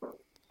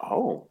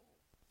 Oh.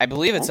 I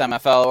believe it's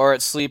MFL or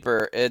it's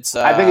Sleeper. I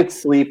think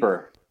it's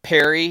Sleeper.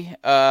 Perry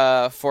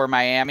for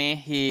Miami.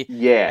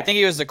 I think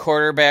he was the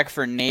quarterback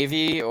for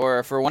Navy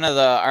or for one of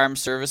the armed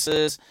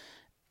services,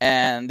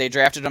 and they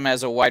drafted him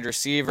as a wide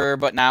receiver,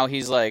 but now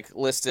he's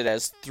listed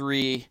as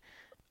three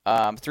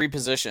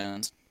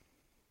positions.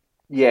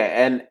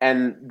 Yeah,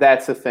 and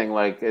that's the thing.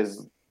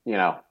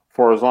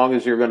 For as long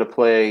as you're going to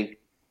play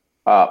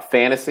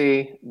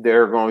fantasy,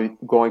 there are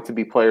going to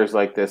be players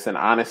like this, and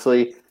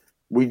honestly,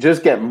 we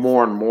just get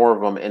more and more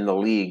of them in the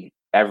league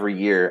every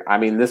year. I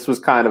mean, this was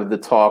kind of the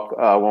talk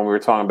when we were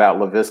talking about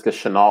Laviska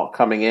Shenault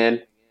coming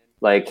in.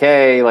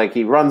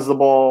 He runs the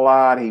ball a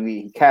lot.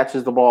 He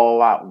catches the ball a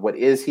lot. What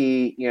is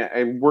he?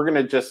 And we're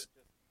going to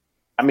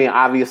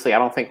obviously, I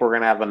don't think we're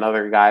going to have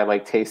another guy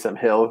like Taysom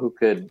Hill who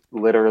could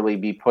literally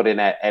be put in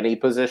at any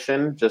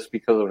position just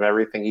because of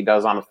everything he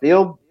does on the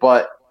field.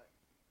 But,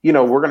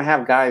 we're going to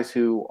have guys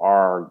who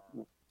are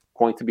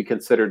going to be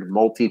considered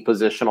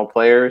multi-positional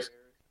players.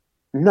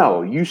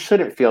 No, you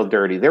shouldn't feel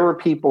dirty. There were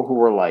people who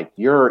were like,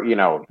 you're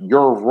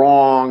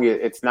wrong.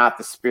 It's not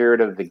the spirit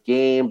of the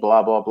game,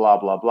 blah, blah, blah,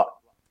 blah, blah.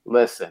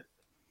 Listen,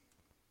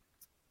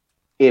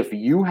 if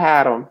you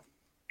had him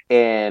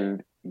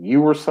and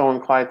you were so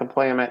inclined to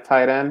play him at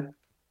tight end,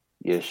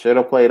 you should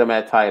have played him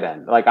at tight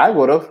end. I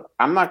would have.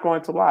 I'm not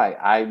going to lie.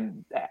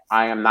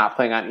 I am not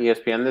playing on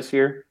ESPN this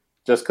year.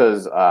 just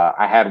because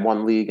I had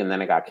one league and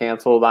then it got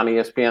canceled on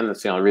ESPN.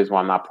 That's the only reason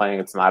why I'm not playing.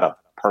 It's not a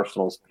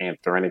personal stance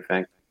or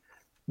anything.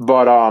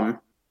 But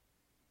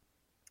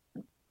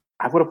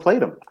I would have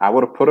played him. I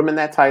would have put him in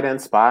that tight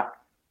end spot,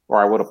 or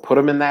I would have put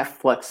him in that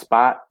flex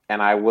spot,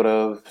 and I would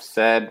have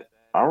said,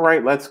 "All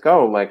right, let's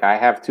go." Like I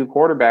have two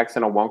quarterbacks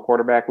in a one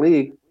quarterback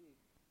league.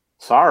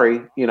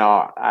 Sorry,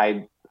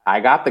 I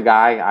got the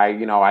guy.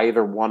 I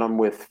either won him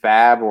with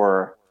Fab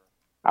or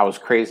I was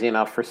crazy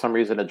enough for some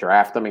reason to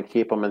draft him and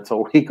keep him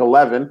until week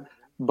 11.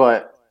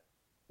 But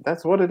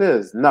that's what it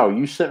is. No,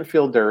 you shouldn't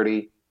feel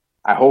dirty.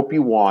 I hope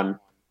you won.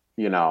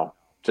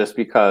 Just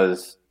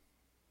because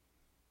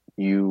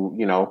it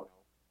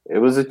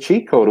was a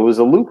cheat code. It was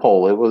a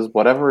loophole. It was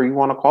whatever you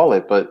want to call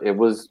it, but it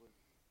was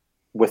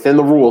within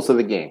the rules of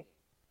the game.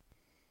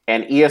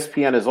 And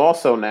ESPN is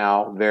also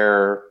now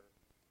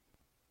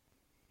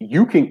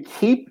you can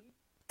keep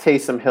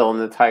Taysom Hill in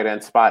the tight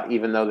end spot,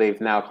 even though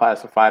they've now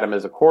classified him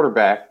as a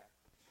quarterback,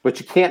 but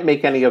you can't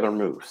make any other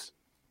moves.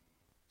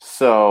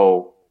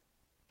 So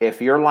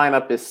if your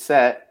lineup is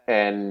set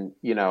and,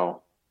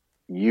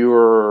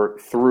 you're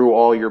through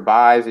all your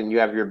buys and you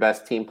have your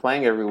best team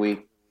playing every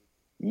week,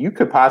 you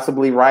could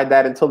possibly ride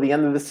that until the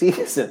end of the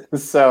season.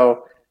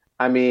 So,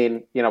 I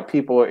mean,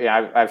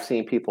 I've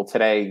seen people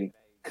today,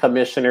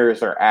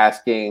 commissioners are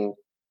asking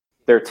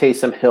their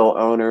Taysom Hill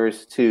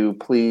owners to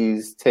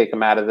please take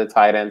him out of the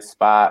tight end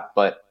spot.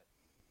 But,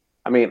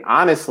 I mean,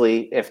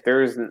 honestly, if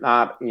there's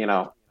not,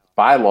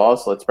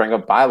 bylaws, let's bring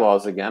up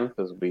bylaws again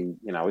because we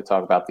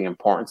talk about the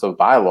importance of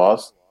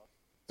bylaws.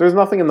 If there's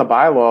nothing in the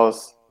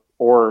bylaws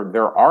or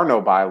there are no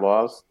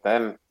bylaws,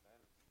 then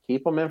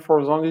keep them in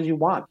for as long as you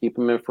want. Keep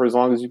them in for as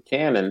long as you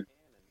can and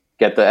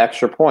get the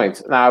extra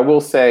points. Now, I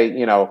will say,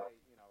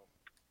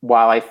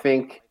 while I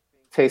think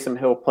Taysom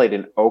Hill played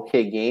an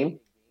okay game,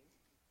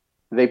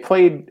 they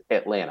played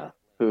Atlanta,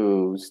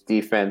 whose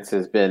defense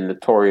has been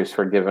notorious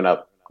for giving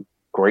up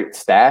great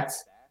stats.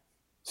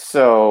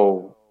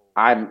 So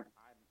I'm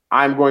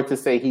going to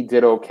say he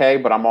did okay,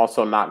 but I'm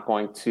also not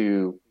going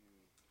to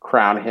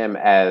crown him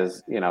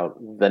as,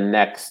 the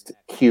next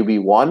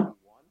QB1.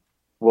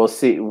 We'll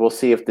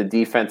see if the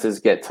defenses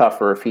get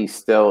tougher, if he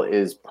still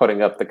is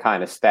putting up the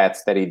kind of stats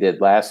that he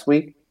did last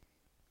week.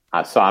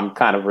 So I'm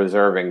kind of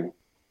reserving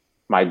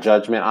my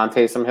judgment on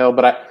Taysom Hill,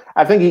 but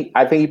I think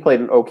he played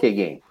an okay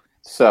game.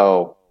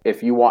 So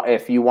if you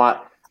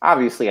want,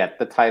 obviously at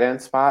the tight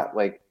end spot,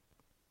 like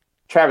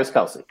Travis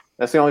Kelce,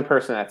 that's the only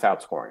person that's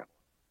outscoring him.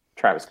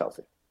 Travis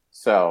Kelce.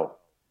 So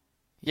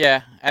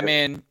yeah, I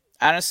mean,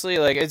 honestly,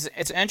 like it's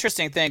an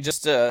interesting thing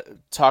just to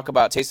talk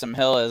about Taysom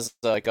Hill as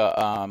like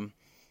a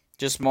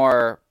just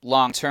more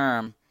long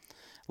term.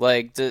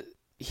 Like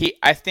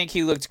I think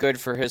he looked good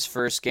for his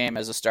first game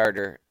as a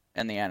starter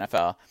in the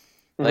NFL.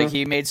 Like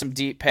he made some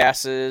deep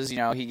passes,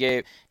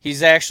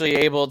 he's actually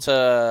able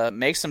to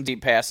make some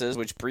deep passes,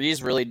 which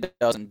Breeze really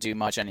doesn't do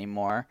much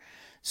anymore.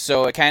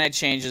 So it kind of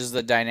changes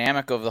the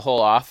dynamic of the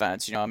whole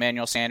offense.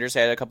 Emmanuel Sanders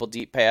had a couple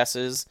deep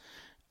passes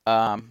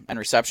and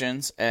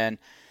receptions, and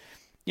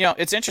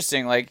it's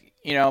interesting. Like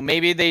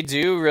maybe they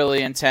do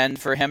really intend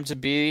for him to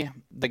be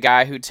the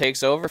guy who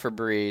takes over for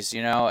Breeze.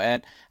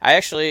 And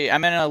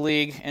I'm in a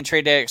league in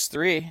Trade Addicts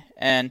 3,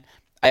 and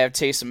I have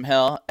Taysom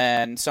Hill,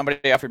 and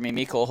somebody offered me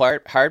Mecole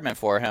Hardman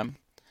for him,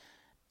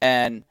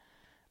 and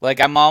like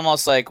I'm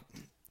almost like,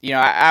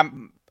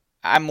 I'm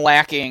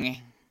lacking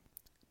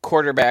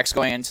quarterbacks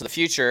going into the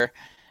future,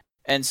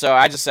 and so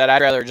I just said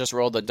I'd rather just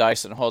roll the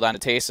dice and hold on to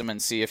Taysom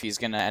and see if he's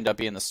going to end up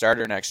being the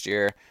starter next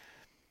year.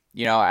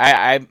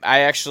 I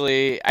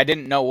actually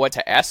didn't know what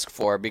to ask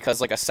for because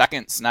like a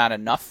second's not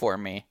enough for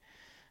me.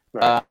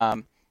 Right.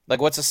 Like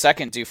what's a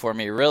second do for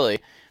me really?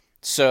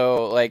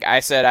 So, like I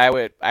said,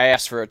 I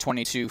asked for a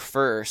 22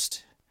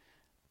 first,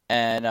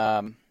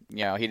 and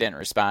he didn't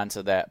respond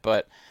to that.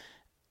 But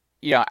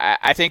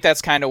I think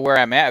that's kind of where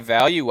I'm at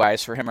value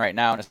wise for him right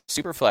now in a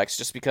super flex,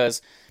 just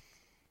because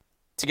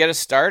to get a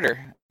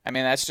starter, I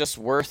mean that's just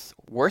worth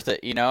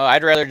it.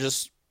 I'd rather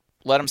just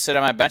let him sit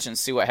on my bench and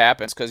see what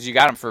happens because you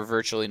got him for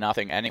virtually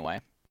nothing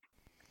anyway.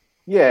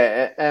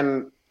 Yeah,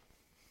 and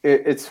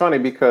it's funny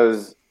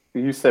because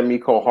you said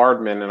Mecole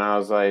Hardman, and I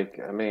was like,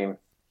 I mean,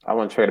 I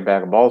wouldn't trade a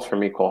bag of balls for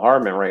Mecole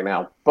Hardman right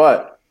now.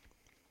 But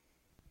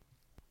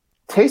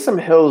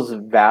Taysom Hill's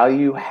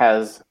value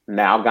has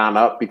now gone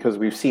up because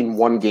we've seen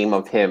one game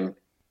of him,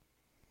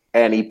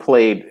 and he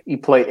played,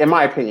 in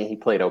my opinion, he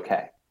played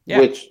okay. Yeah.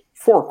 Which,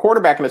 for a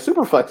quarterback in a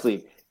Superflex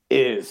league,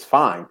 is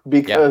fine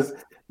because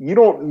you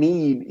don't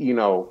need,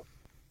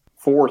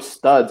 4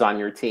 studs on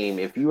your team.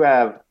 If you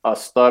have a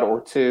stud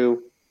or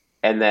two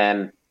and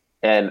then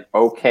an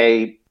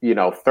okay,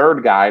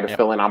 third guy to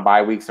fill in on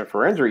bye weeks and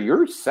for injury,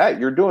 you're set.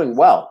 You're doing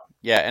well.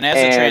 Yeah, and as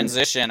a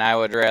transition, I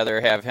would rather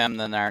have him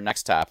than our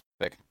next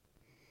topic.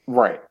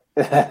 Right.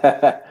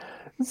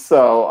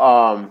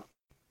 So,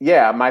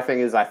 my thing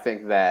is I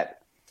think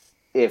that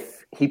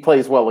if he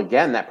plays well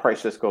again, that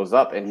price just goes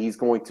up, and he's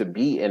going to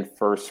be in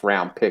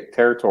first-round pick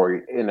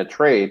territory in a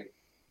trade.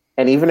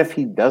 And even if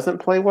he doesn't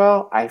play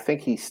well, I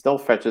think he still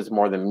fetches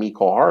more than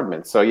Mecole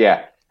Hardman. So,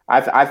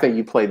 I think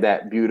you played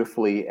that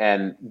beautifully.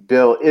 And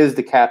Bill is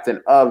the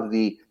captain of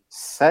the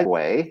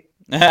Segway.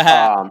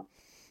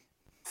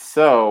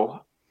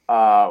 So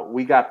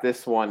we got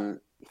this one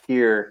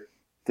here.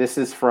 This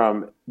is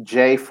from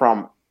Jay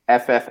from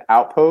FF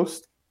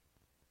Outpost.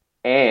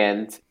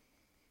 And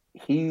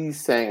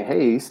he's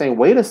saying,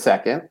 wait a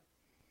second.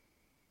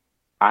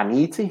 I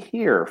need to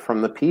hear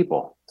from the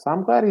people. So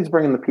I'm glad he's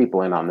bringing the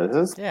people in on this.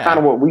 This is kind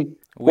of what we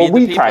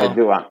try to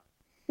do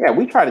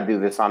we try to do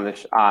this on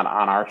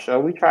our show.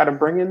 We try to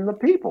bring in the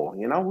people.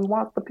 We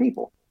want the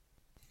people.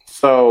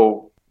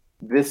 So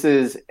this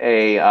is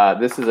a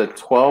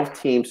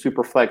 12-team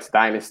Superflex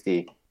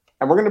Dynasty,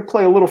 and we're going to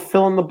play a little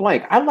fill in the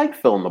blank. I like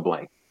fill in the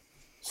blank.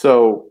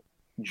 So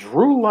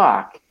Drew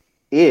Lock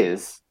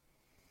is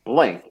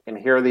blank, and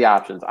here are the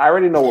options. I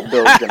already know what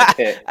Bill's going to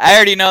pick. I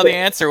already know the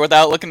answer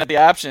without looking at the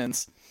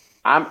options.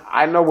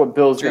 I know what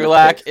Bill's going to pick. Drew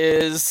Lock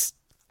is.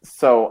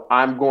 So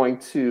I'm going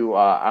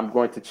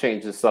to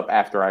change this up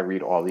after I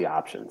read all the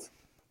options.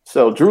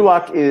 So Drew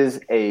Lock is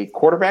a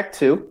quarterback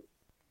 2,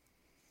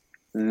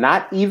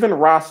 not even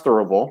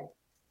rosterable,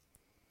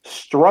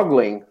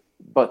 struggling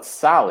but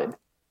solid,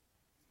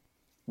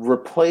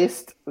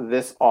 replaced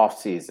this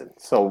offseason.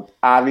 So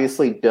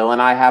obviously Bill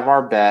and I have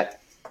our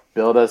bet.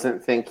 Bill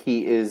doesn't think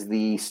he is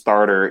the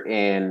starter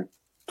in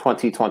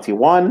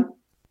 2021.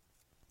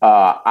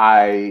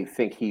 I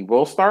think he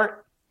will start.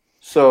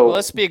 So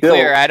let's be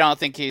clear. I don't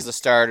think he's a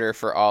starter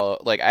for all.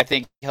 I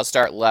think he'll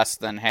start less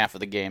than half of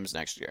the games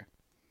next year.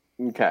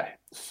 Okay,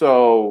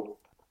 so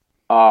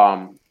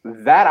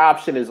that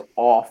option is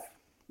off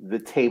the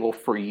table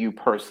for you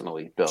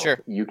personally, Bill.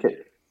 Sure.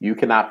 You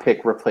cannot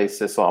pick replace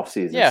this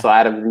offseason. Yeah. So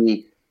out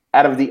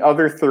of the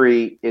other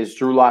 3, is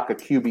Drew Lock a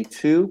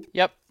QB2?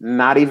 Yep.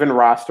 Not even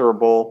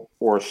rosterable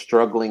or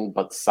struggling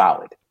but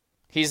solid.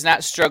 He's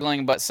not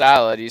struggling but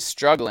solid. He's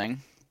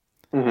struggling.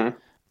 Mm-hmm.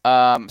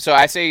 So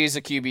I say he's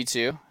a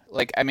QB2.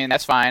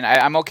 That's fine.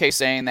 I'm okay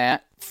saying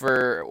that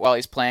while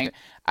he's playing.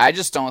 I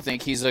just don't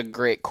think he's a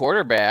great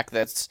quarterback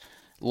that's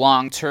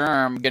long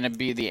term going to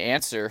be the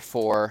answer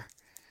for,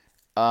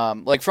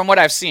 from what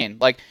I've seen.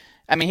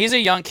 He's a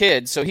young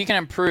kid, so he can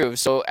improve.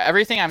 So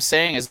everything I'm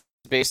saying is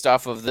based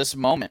off of this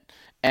moment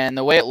and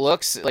the way it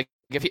looks.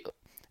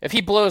 If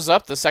he blows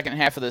up the second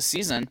half of the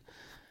season,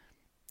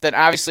 then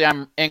obviously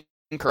I'm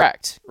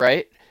incorrect,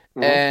 right?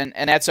 Mm-hmm.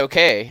 And that's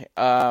okay.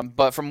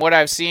 But from what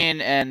I've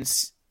seen and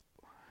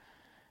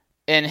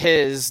in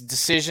his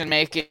decision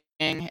making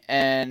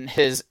and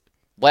his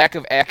lack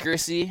of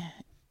accuracy,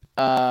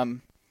 I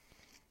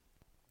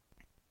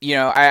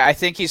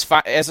think he's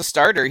fine as a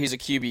starter. He's a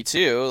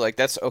QB2.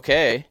 That's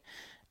okay.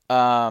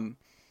 I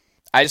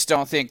just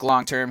don't think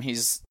long term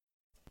he's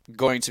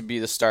going to be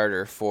the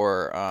starter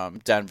for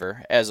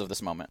Denver as of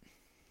this moment.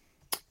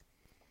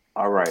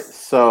 All right.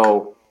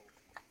 So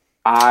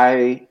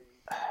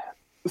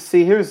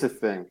see, here's the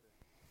thing.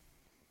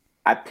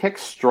 I picked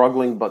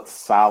struggling but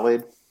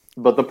solid,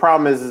 but the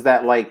problem is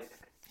that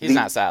he's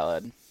not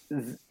solid.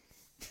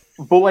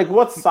 But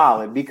what's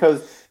solid?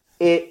 Because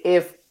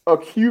if a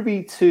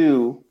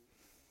QB2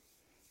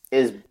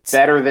 is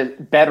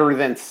better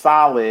than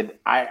solid,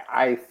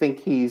 I think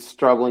he's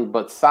struggling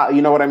but solid.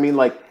 You know what I mean?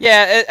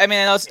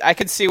 I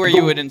could see where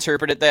you would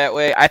interpret it that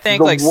way. I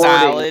think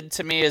solid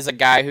to me is a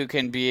guy who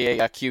can be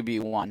a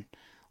QB1.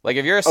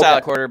 If you're a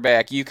solid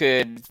quarterback, you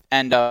could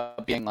end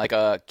up being a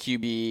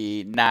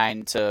QB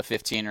 9 to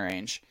 15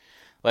 range.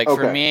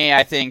 For me,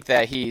 I think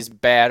that he's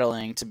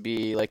battling to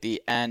be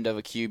the end of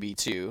a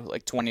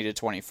QB2, 20 to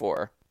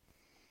 24.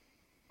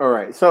 All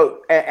right.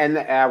 So, and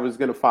I was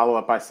going to follow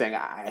up by saying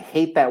I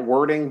hate that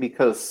wording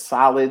because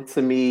solid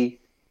to me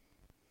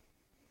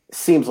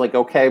seems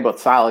okay, but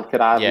solid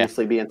could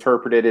obviously be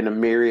interpreted in a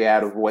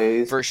myriad of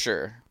ways. For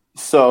sure.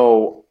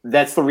 So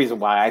that's the reason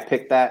why I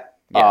picked that.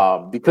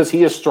 Yeah. Because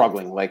he is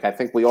struggling. I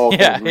think we all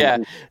can agree. Yeah.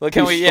 Well,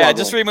 can we? Yeah,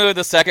 just remove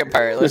the second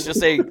part. Let's just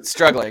say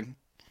struggling.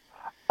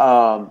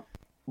 But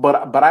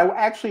I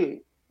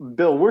actually,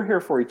 Bill, we're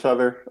here for each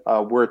other.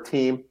 We're a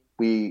team.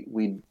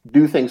 We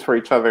do things for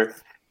each other,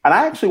 and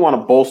I actually want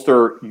to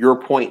bolster your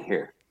point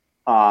here.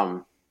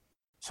 So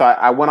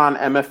I went on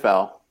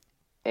MFL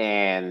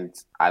and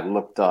I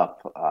looked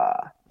up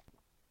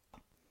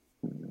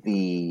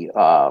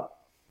the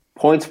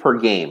points per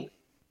game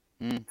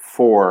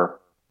for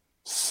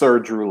Sir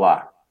Drew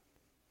Lock.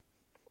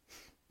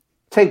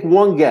 Take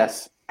one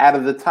guess out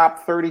of the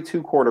top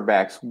 32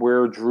 quarterbacks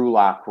where Drew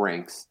Lock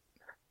ranks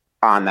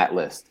on that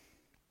list.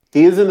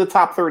 He is in the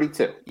top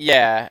 32.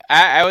 Yeah,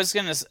 I was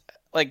going to,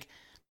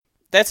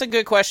 that's a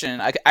good question.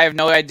 I have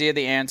no idea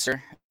the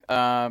answer.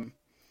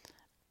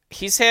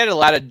 He's had a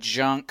lot of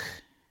junk.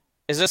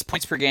 Is this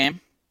points per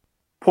game?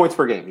 Points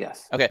per game,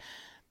 yes. Okay.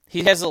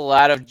 He has a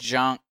lot of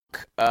junk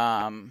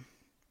time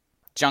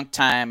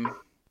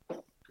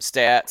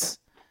stats.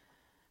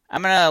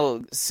 I'm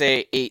going to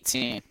say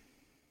 18.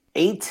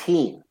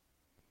 18.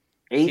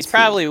 He's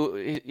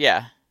probably,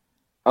 yeah.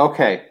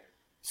 Okay.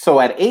 So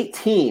at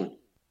 18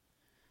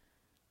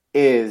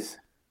 is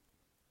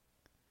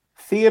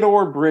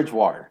Theodore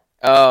Bridgewater.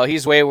 Oh,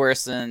 he's way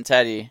worse than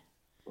Teddy.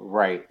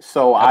 Right.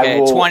 So I Okay,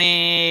 will.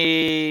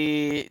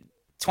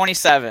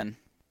 27.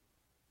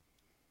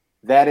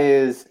 That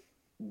is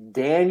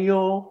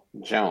Daniel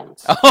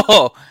Jones.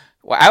 Oh,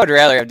 well, I would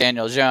rather have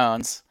Daniel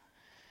Jones.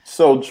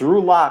 So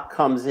Drew Lock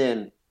comes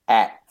in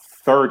at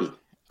 30.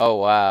 Oh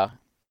wow.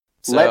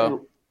 Let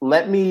So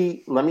let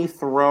me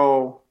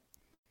throw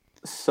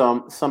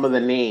some of the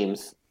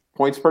names,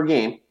 points per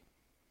game,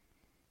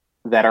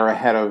 that are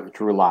ahead of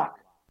Drew Lock.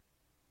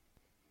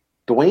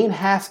 Dwayne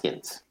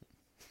Haskins.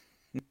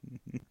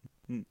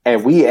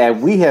 And we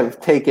have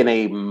taken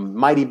a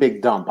mighty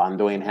big dump on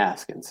Dwayne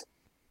Haskins.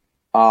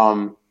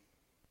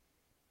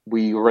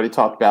 We already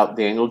talked about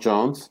Daniel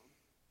Jones.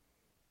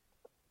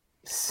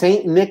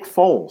 Saint Nick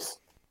Foles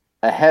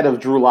ahead of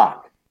Drew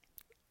Lock.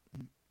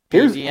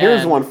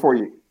 Here's one for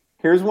you.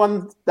 Here's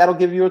one that'll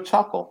give you a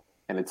chuckle,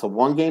 and it's a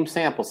 1-game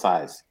sample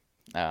size.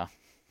 Oh.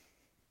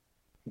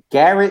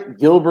 Garrett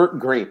Gilbert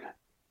Grape.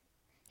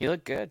 He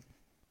looked good.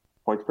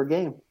 Points per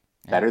game.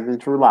 Better than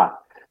Drew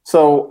Lock.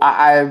 So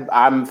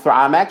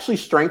I'm actually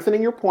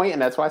strengthening your point,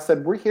 and that's why I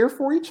said we're here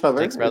for each other.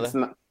 Thanks, brother. It's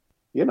not,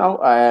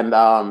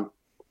 and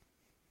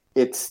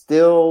it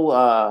still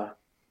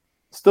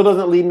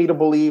doesn't lead me to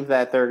believe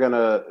that they're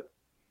gonna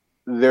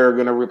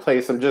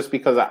replace him, just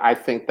because I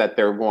think that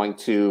they're going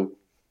to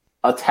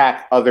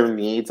attack other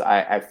needs.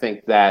 I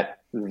think that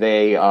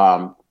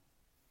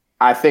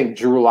I think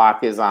Drew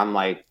Lock is on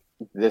like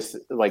this,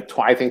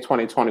 I think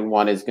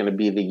 2021 is going to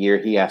be the year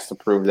he has to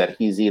prove that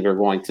he's either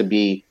going to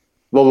be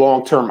the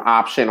long-term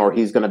option or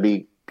he's going to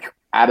be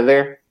out of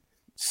there.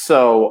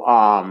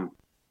 So,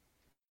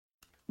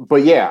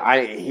 but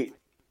yeah, he's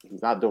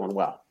not doing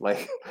well.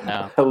 Like,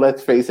 no.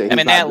 Let's face it. I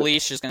mean, that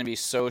leash is going to be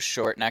so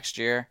short next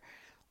year.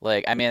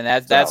 Like, I mean,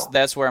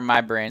 that's where my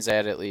brain's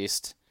at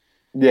least.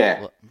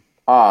 Yeah.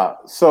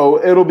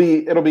 So it'll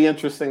be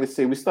interesting to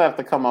see. We still have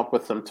to come up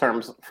with some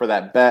terms for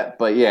that bet,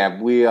 but yeah,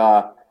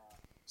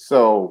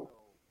 so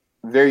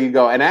there you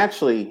go. And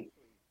actually,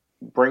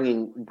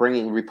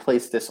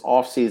 replace this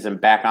offseason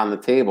back on the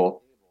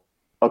table.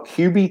 A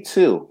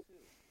QB2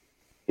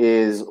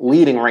 is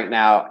leading right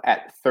now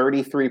at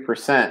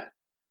 33%,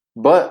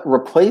 but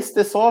replace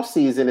this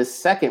offseason is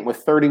second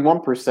with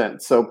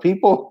 31%. So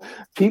people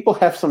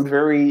have some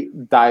very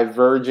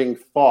diverging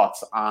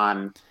thoughts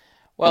on.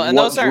 Well, and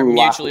those aren't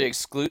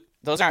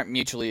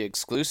mutually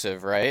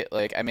exclusive, right?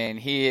 Like, I mean,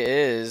 he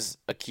is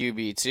a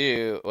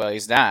QB2. Well,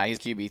 he's not. He's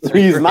QB3.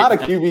 He's not a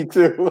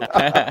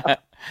QB2.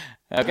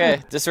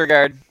 Okay,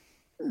 disregard.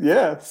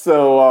 Yeah,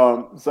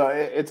 so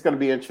it's going to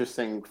be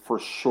interesting for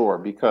sure,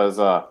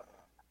 because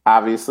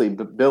obviously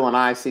Bill and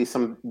I see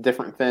some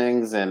different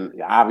things, and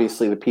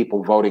obviously the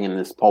people voting in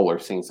this poll are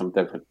seeing some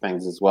different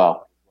things as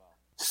well.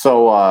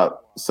 So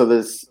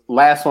this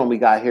last one we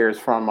got here is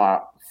from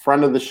our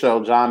friend of the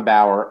show, John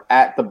Bauer,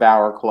 at the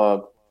Bauer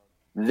Club.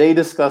 They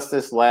discussed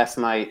this last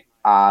night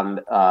on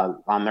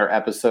their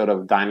episode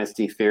of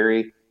Dynasty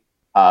Theory.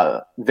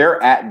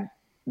 They're at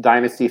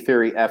Dynasty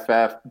Theory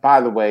FF. By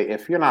the way,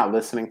 if you're not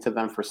listening to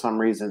them for some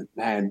reason,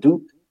 man,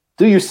 do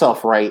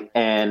yourself right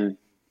and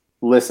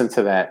listen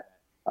to that.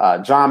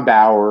 John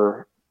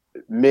Bauer,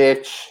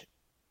 Mitch,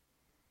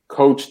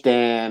 Coach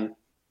Dan,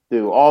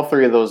 dude, all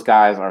three of those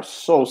guys are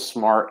so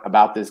smart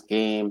about this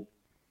game.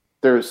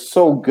 They're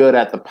so good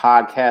at the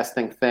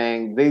podcasting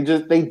thing. They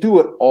do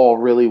it all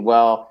really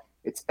well.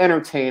 It's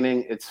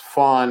entertaining. It's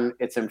fun.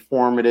 It's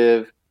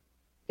informative.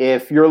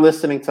 If you're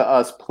listening to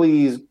us,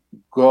 please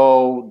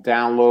go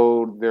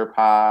download their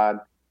pod,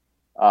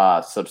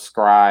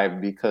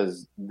 subscribe,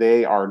 because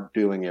they are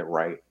doing it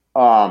right.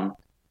 But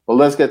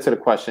let's get to the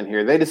question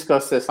here. They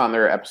discussed this on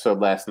their episode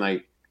last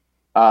night.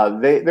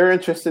 They're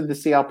interested to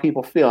see how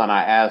people feel. And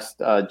I asked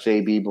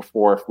JB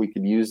before if we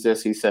could use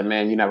this. He said,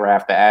 man, you never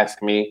have to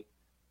ask me.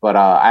 But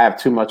I have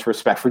too much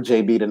respect for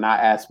JB to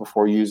not ask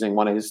before using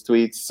one of his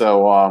tweets.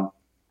 So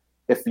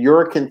if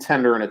you're a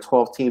contender in a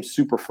 12-team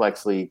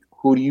Superflex league,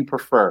 who do you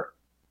prefer?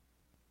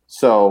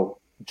 So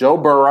Joe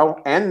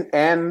Burrow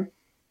and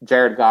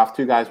Jared Goff,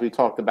 two guys we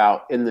talked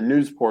about in the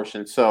news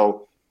portion.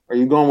 So are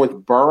you going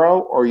with Burrow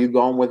or are you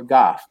going with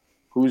Goff?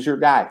 Who's your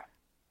guy?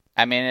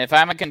 I mean, if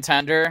I'm a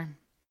contender,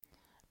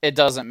 it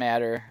doesn't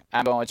matter.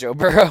 I'm going with Joe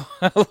Burrow.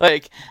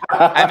 Like,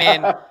 I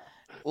mean,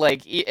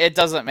 like, it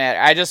doesn't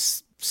matter.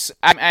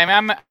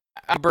 I'm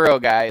a Burrow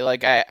guy.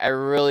 Like, I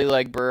really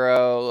like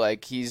Burrow.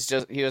 Like, he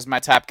was my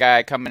top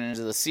guy coming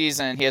into the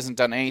season. He hasn't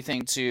done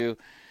anything to,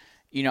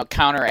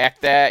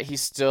 counteract that. He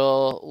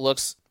still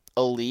looks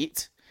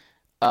elite.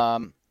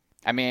 I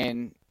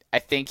mean, I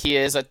think he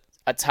is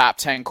a top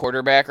 10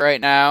 quarterback right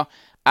now.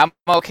 I'm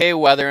okay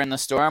weathering the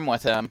storm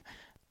with him.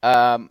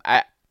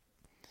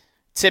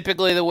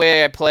 Typically, the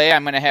way I play,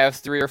 I'm going to have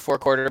 3 or 4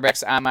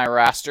 quarterbacks on my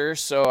roster,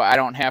 so I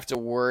don't have to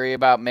worry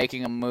about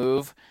making a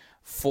move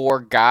for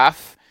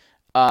Goff.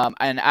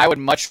 And I would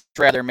much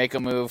rather make a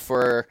move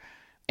for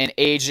an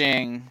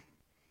aging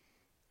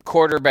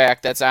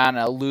quarterback that's on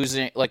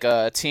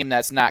a team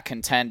that's not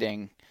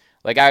contending.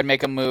 Like, I would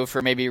make a move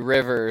for maybe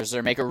Rivers,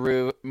 or make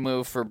a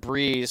move for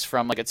Breeze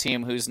from like a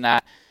team who's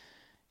not,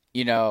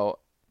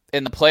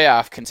 in the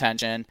playoff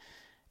contention,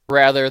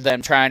 rather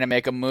than trying to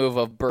make a move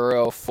of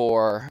Burrow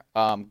for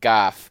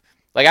Goff.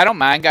 Like, I don't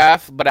mind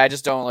Goff, but I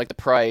just don't like the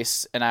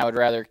price, and I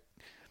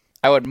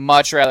would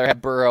much rather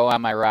have Burrow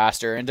on my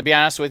roster. And to be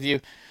honest with you,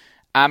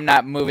 I'm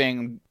not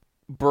moving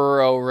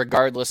Burrow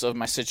regardless of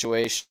my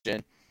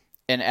situation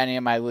in any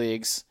of my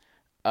leagues,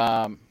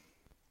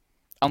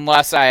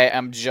 unless I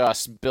am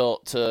just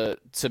built to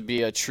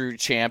be a true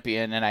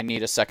champion and I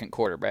need a second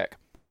quarterback.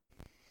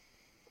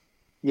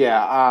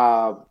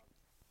 Yeah,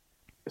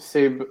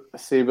 see,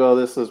 Bill,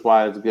 this is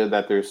why it's good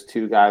that there's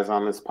two guys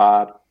on this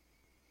pod.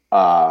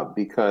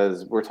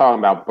 Because we're talking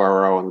about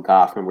Burrow and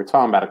Goff, and we're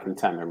talking about a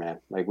contender, man.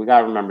 Like, we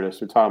gotta remember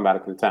this. We're talking about a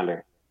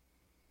contender,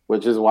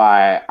 which is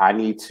why I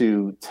need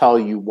to tell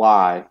you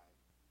why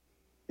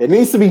it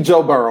needs to be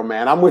Joe Burrow,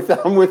 man. I'm with you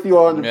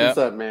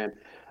 100%, man.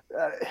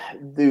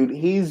 Dude,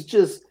 he's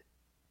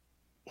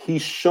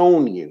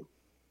shown you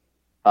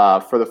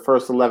for the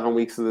first 11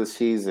 weeks of the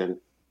season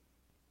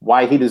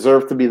why he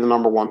deserved to be the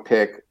number one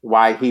pick,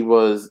 why he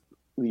was,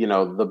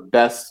 the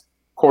best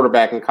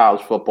quarterback in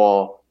college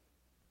football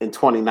in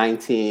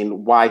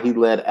 2019, why he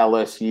led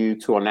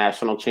LSU to a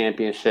national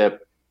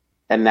championship,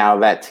 and now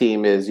that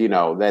team is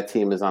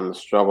on the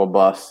struggle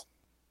bus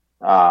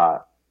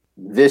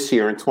this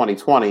year in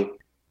 2020.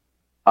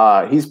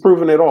 He's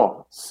proven it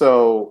all.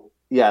 So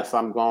yes,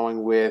 I'm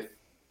going with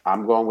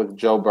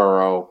Joe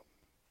Burrow.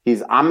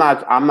 I'm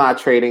not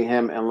trading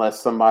him unless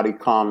somebody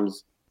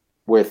comes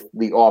with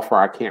the offer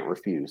I can't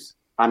refuse.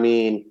 I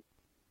mean,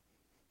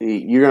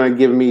 you're going to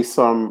give me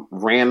some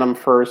random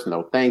first?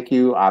 No, thank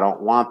you. I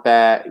don't want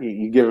that.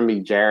 You giving me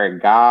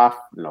Jared Goff?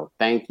 No,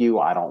 thank you.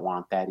 I don't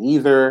want that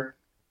either.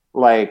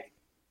 Like,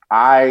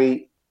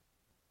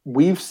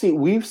 we've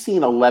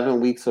seen 11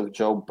 weeks of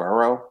Joe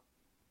Burrow,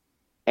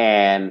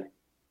 and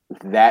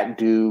that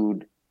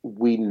dude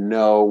we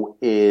know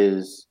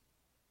is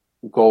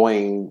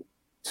going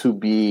to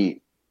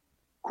be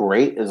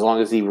great as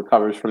long as he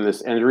recovers from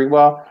this injury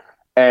well.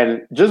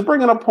 And just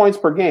bringing up points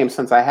per game,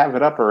 since I have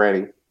it up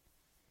already,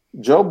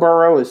 Joe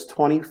Burrow is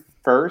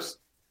 21st.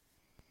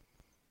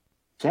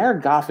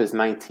 Jared Goff is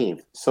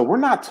 19th. So we're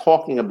not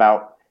talking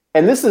about,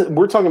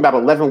 we're talking about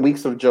 11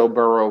 weeks of Joe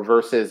Burrow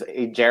versus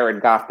a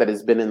Jared Goff that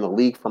has been in the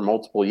league for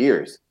multiple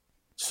years.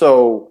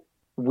 So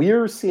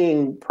we're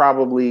seeing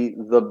probably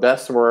the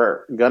best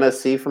we're going to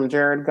see from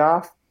Jared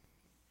Goff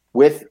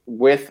with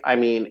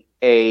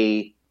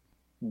a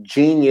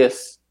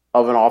genius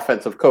of an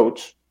offensive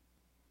coach.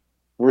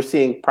 We're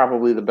seeing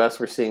probably the best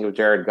we're seeing of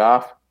Jared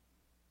Goff.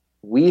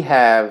 We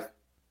have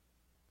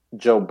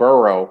Joe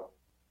Burrow,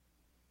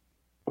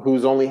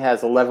 who's only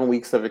has 11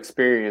 weeks of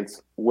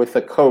experience with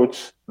a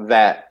coach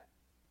that,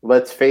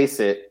 let's face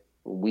it,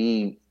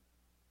 we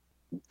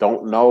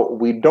don't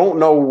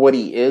know what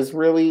he is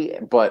really,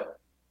 but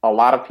a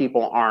lot of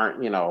people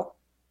aren't,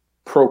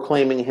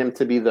 proclaiming him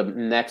to be the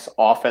next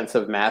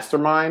offensive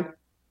mastermind.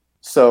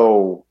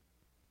 So,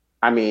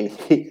 I mean,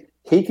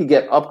 he could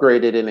get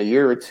upgraded in a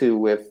year or two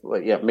with,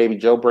 maybe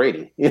Joe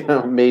Brady,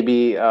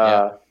 maybe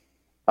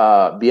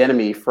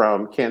Bieniemy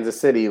from Kansas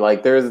City.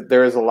 Like,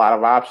 there's a lot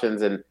of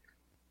options, and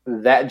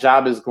that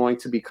job is going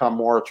to become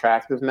more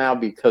attractive now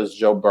because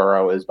Joe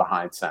Burrow is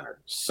behind center.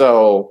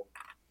 So,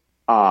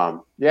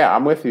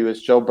 I'm with you.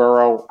 It's Joe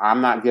Burrow.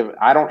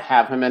 I don't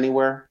have him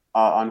anywhere,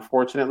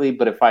 unfortunately,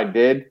 but if I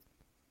did,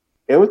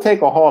 it would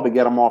take a haul to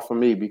get him off of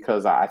me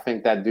because I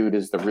think that dude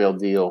is the real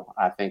deal.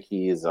 I think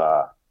he's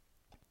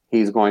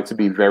going to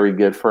be very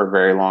good for a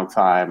very long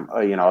time,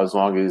 as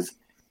long as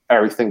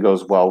everything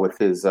goes well with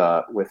his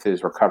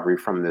recovery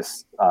from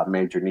this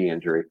major knee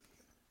injury.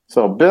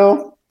 So,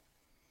 Bill,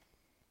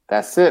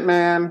 that's it,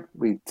 man.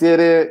 We did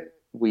it.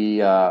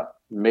 We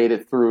made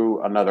it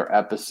through another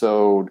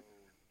episode.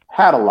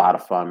 Had a lot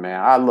of fun,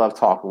 man. I love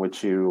talking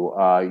with you.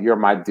 You're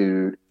my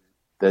dude.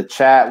 The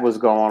chat was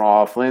going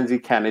off. Lindsey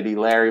Kennedy,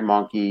 Larry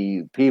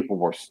Monkey,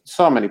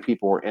 so many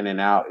people were in and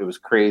out. It was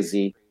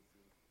crazy.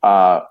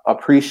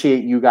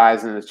 Appreciate you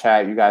guys in the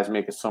chat. You guys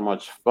make it so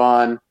much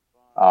fun.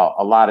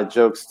 A lot of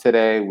jokes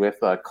today with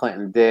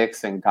Clinton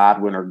Dix and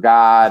Godwin or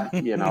God.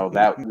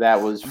 That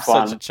was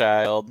fun. Such a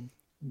child.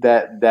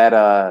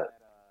 That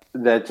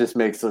just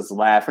makes us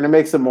laugh, and it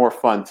makes it more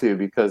fun too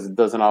because it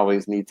doesn't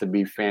always need to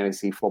be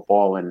fantasy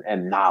football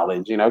and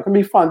knowledge. It can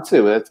be fun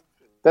too.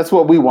 That's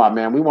what we want,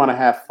 man. We want to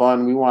have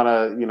fun. We want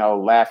to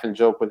laugh and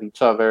joke with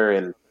each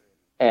other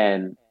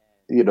and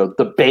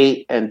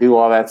debate and do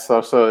all that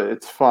stuff. So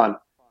it's fun.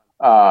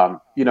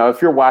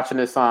 If you're watching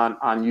this on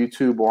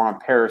YouTube or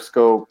on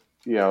Periscope,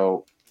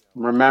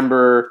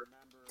 remember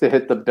to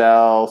hit the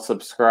bell,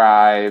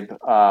 subscribe.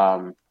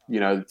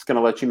 It's going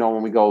to let you know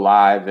when we go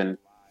live, and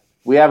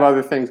we have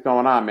other things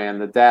going on, man.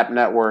 The DAP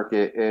network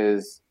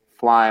is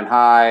flying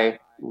high.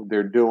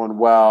 They're doing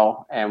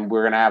well, and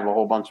we're going to have a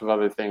whole bunch of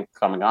other things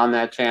coming on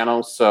that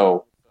channel.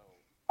 So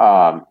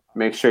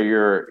make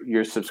sure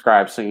you're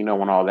subscribed so you know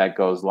when all that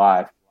goes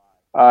live.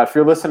 If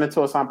you're listening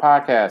to us on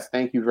podcast,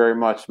 thank you very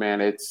much,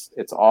 man. It's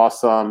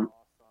awesome.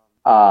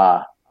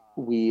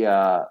 We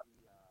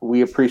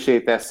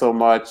appreciate that so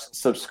much.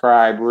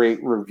 Subscribe,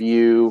 rate,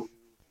 review.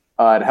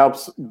 It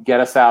helps get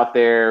us out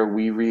there.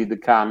 We read the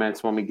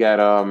comments when we get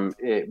them.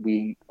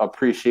 We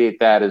appreciate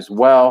that as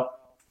well.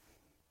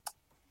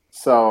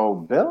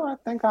 So, Bill, I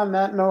think on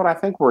that note, I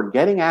think we're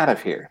getting out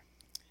of here.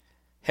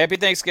 Happy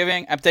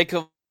Thanksgiving. I'm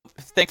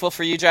thankful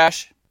for you,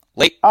 Josh.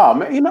 Late. Oh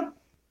man,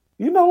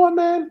 you know what,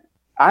 man?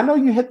 I know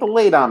you hit the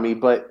late on me,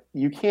 but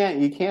you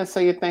can't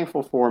say you're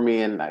thankful for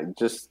me and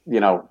just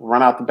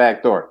run out the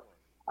back door.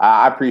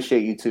 I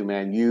appreciate you too,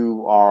 man.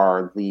 You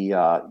are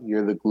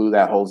you're the glue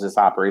that holds this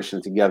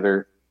operation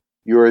together.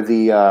 You're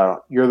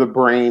the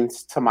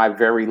brains to my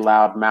very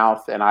loud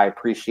mouth, and I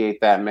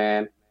appreciate that,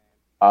 man.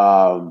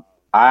 I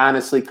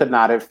honestly could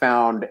not have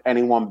found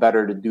anyone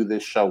better to do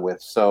this show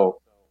with.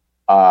 So,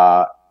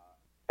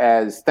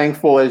 as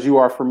thankful as you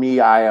are for me,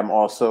 I am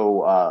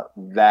also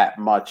that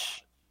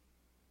much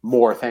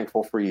more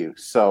thankful for you.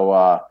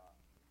 So,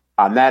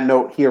 on that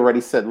note, he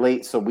already said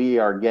late, so we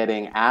are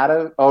getting out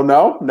of. Oh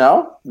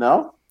no.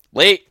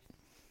 Late.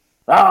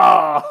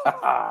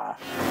 Ah.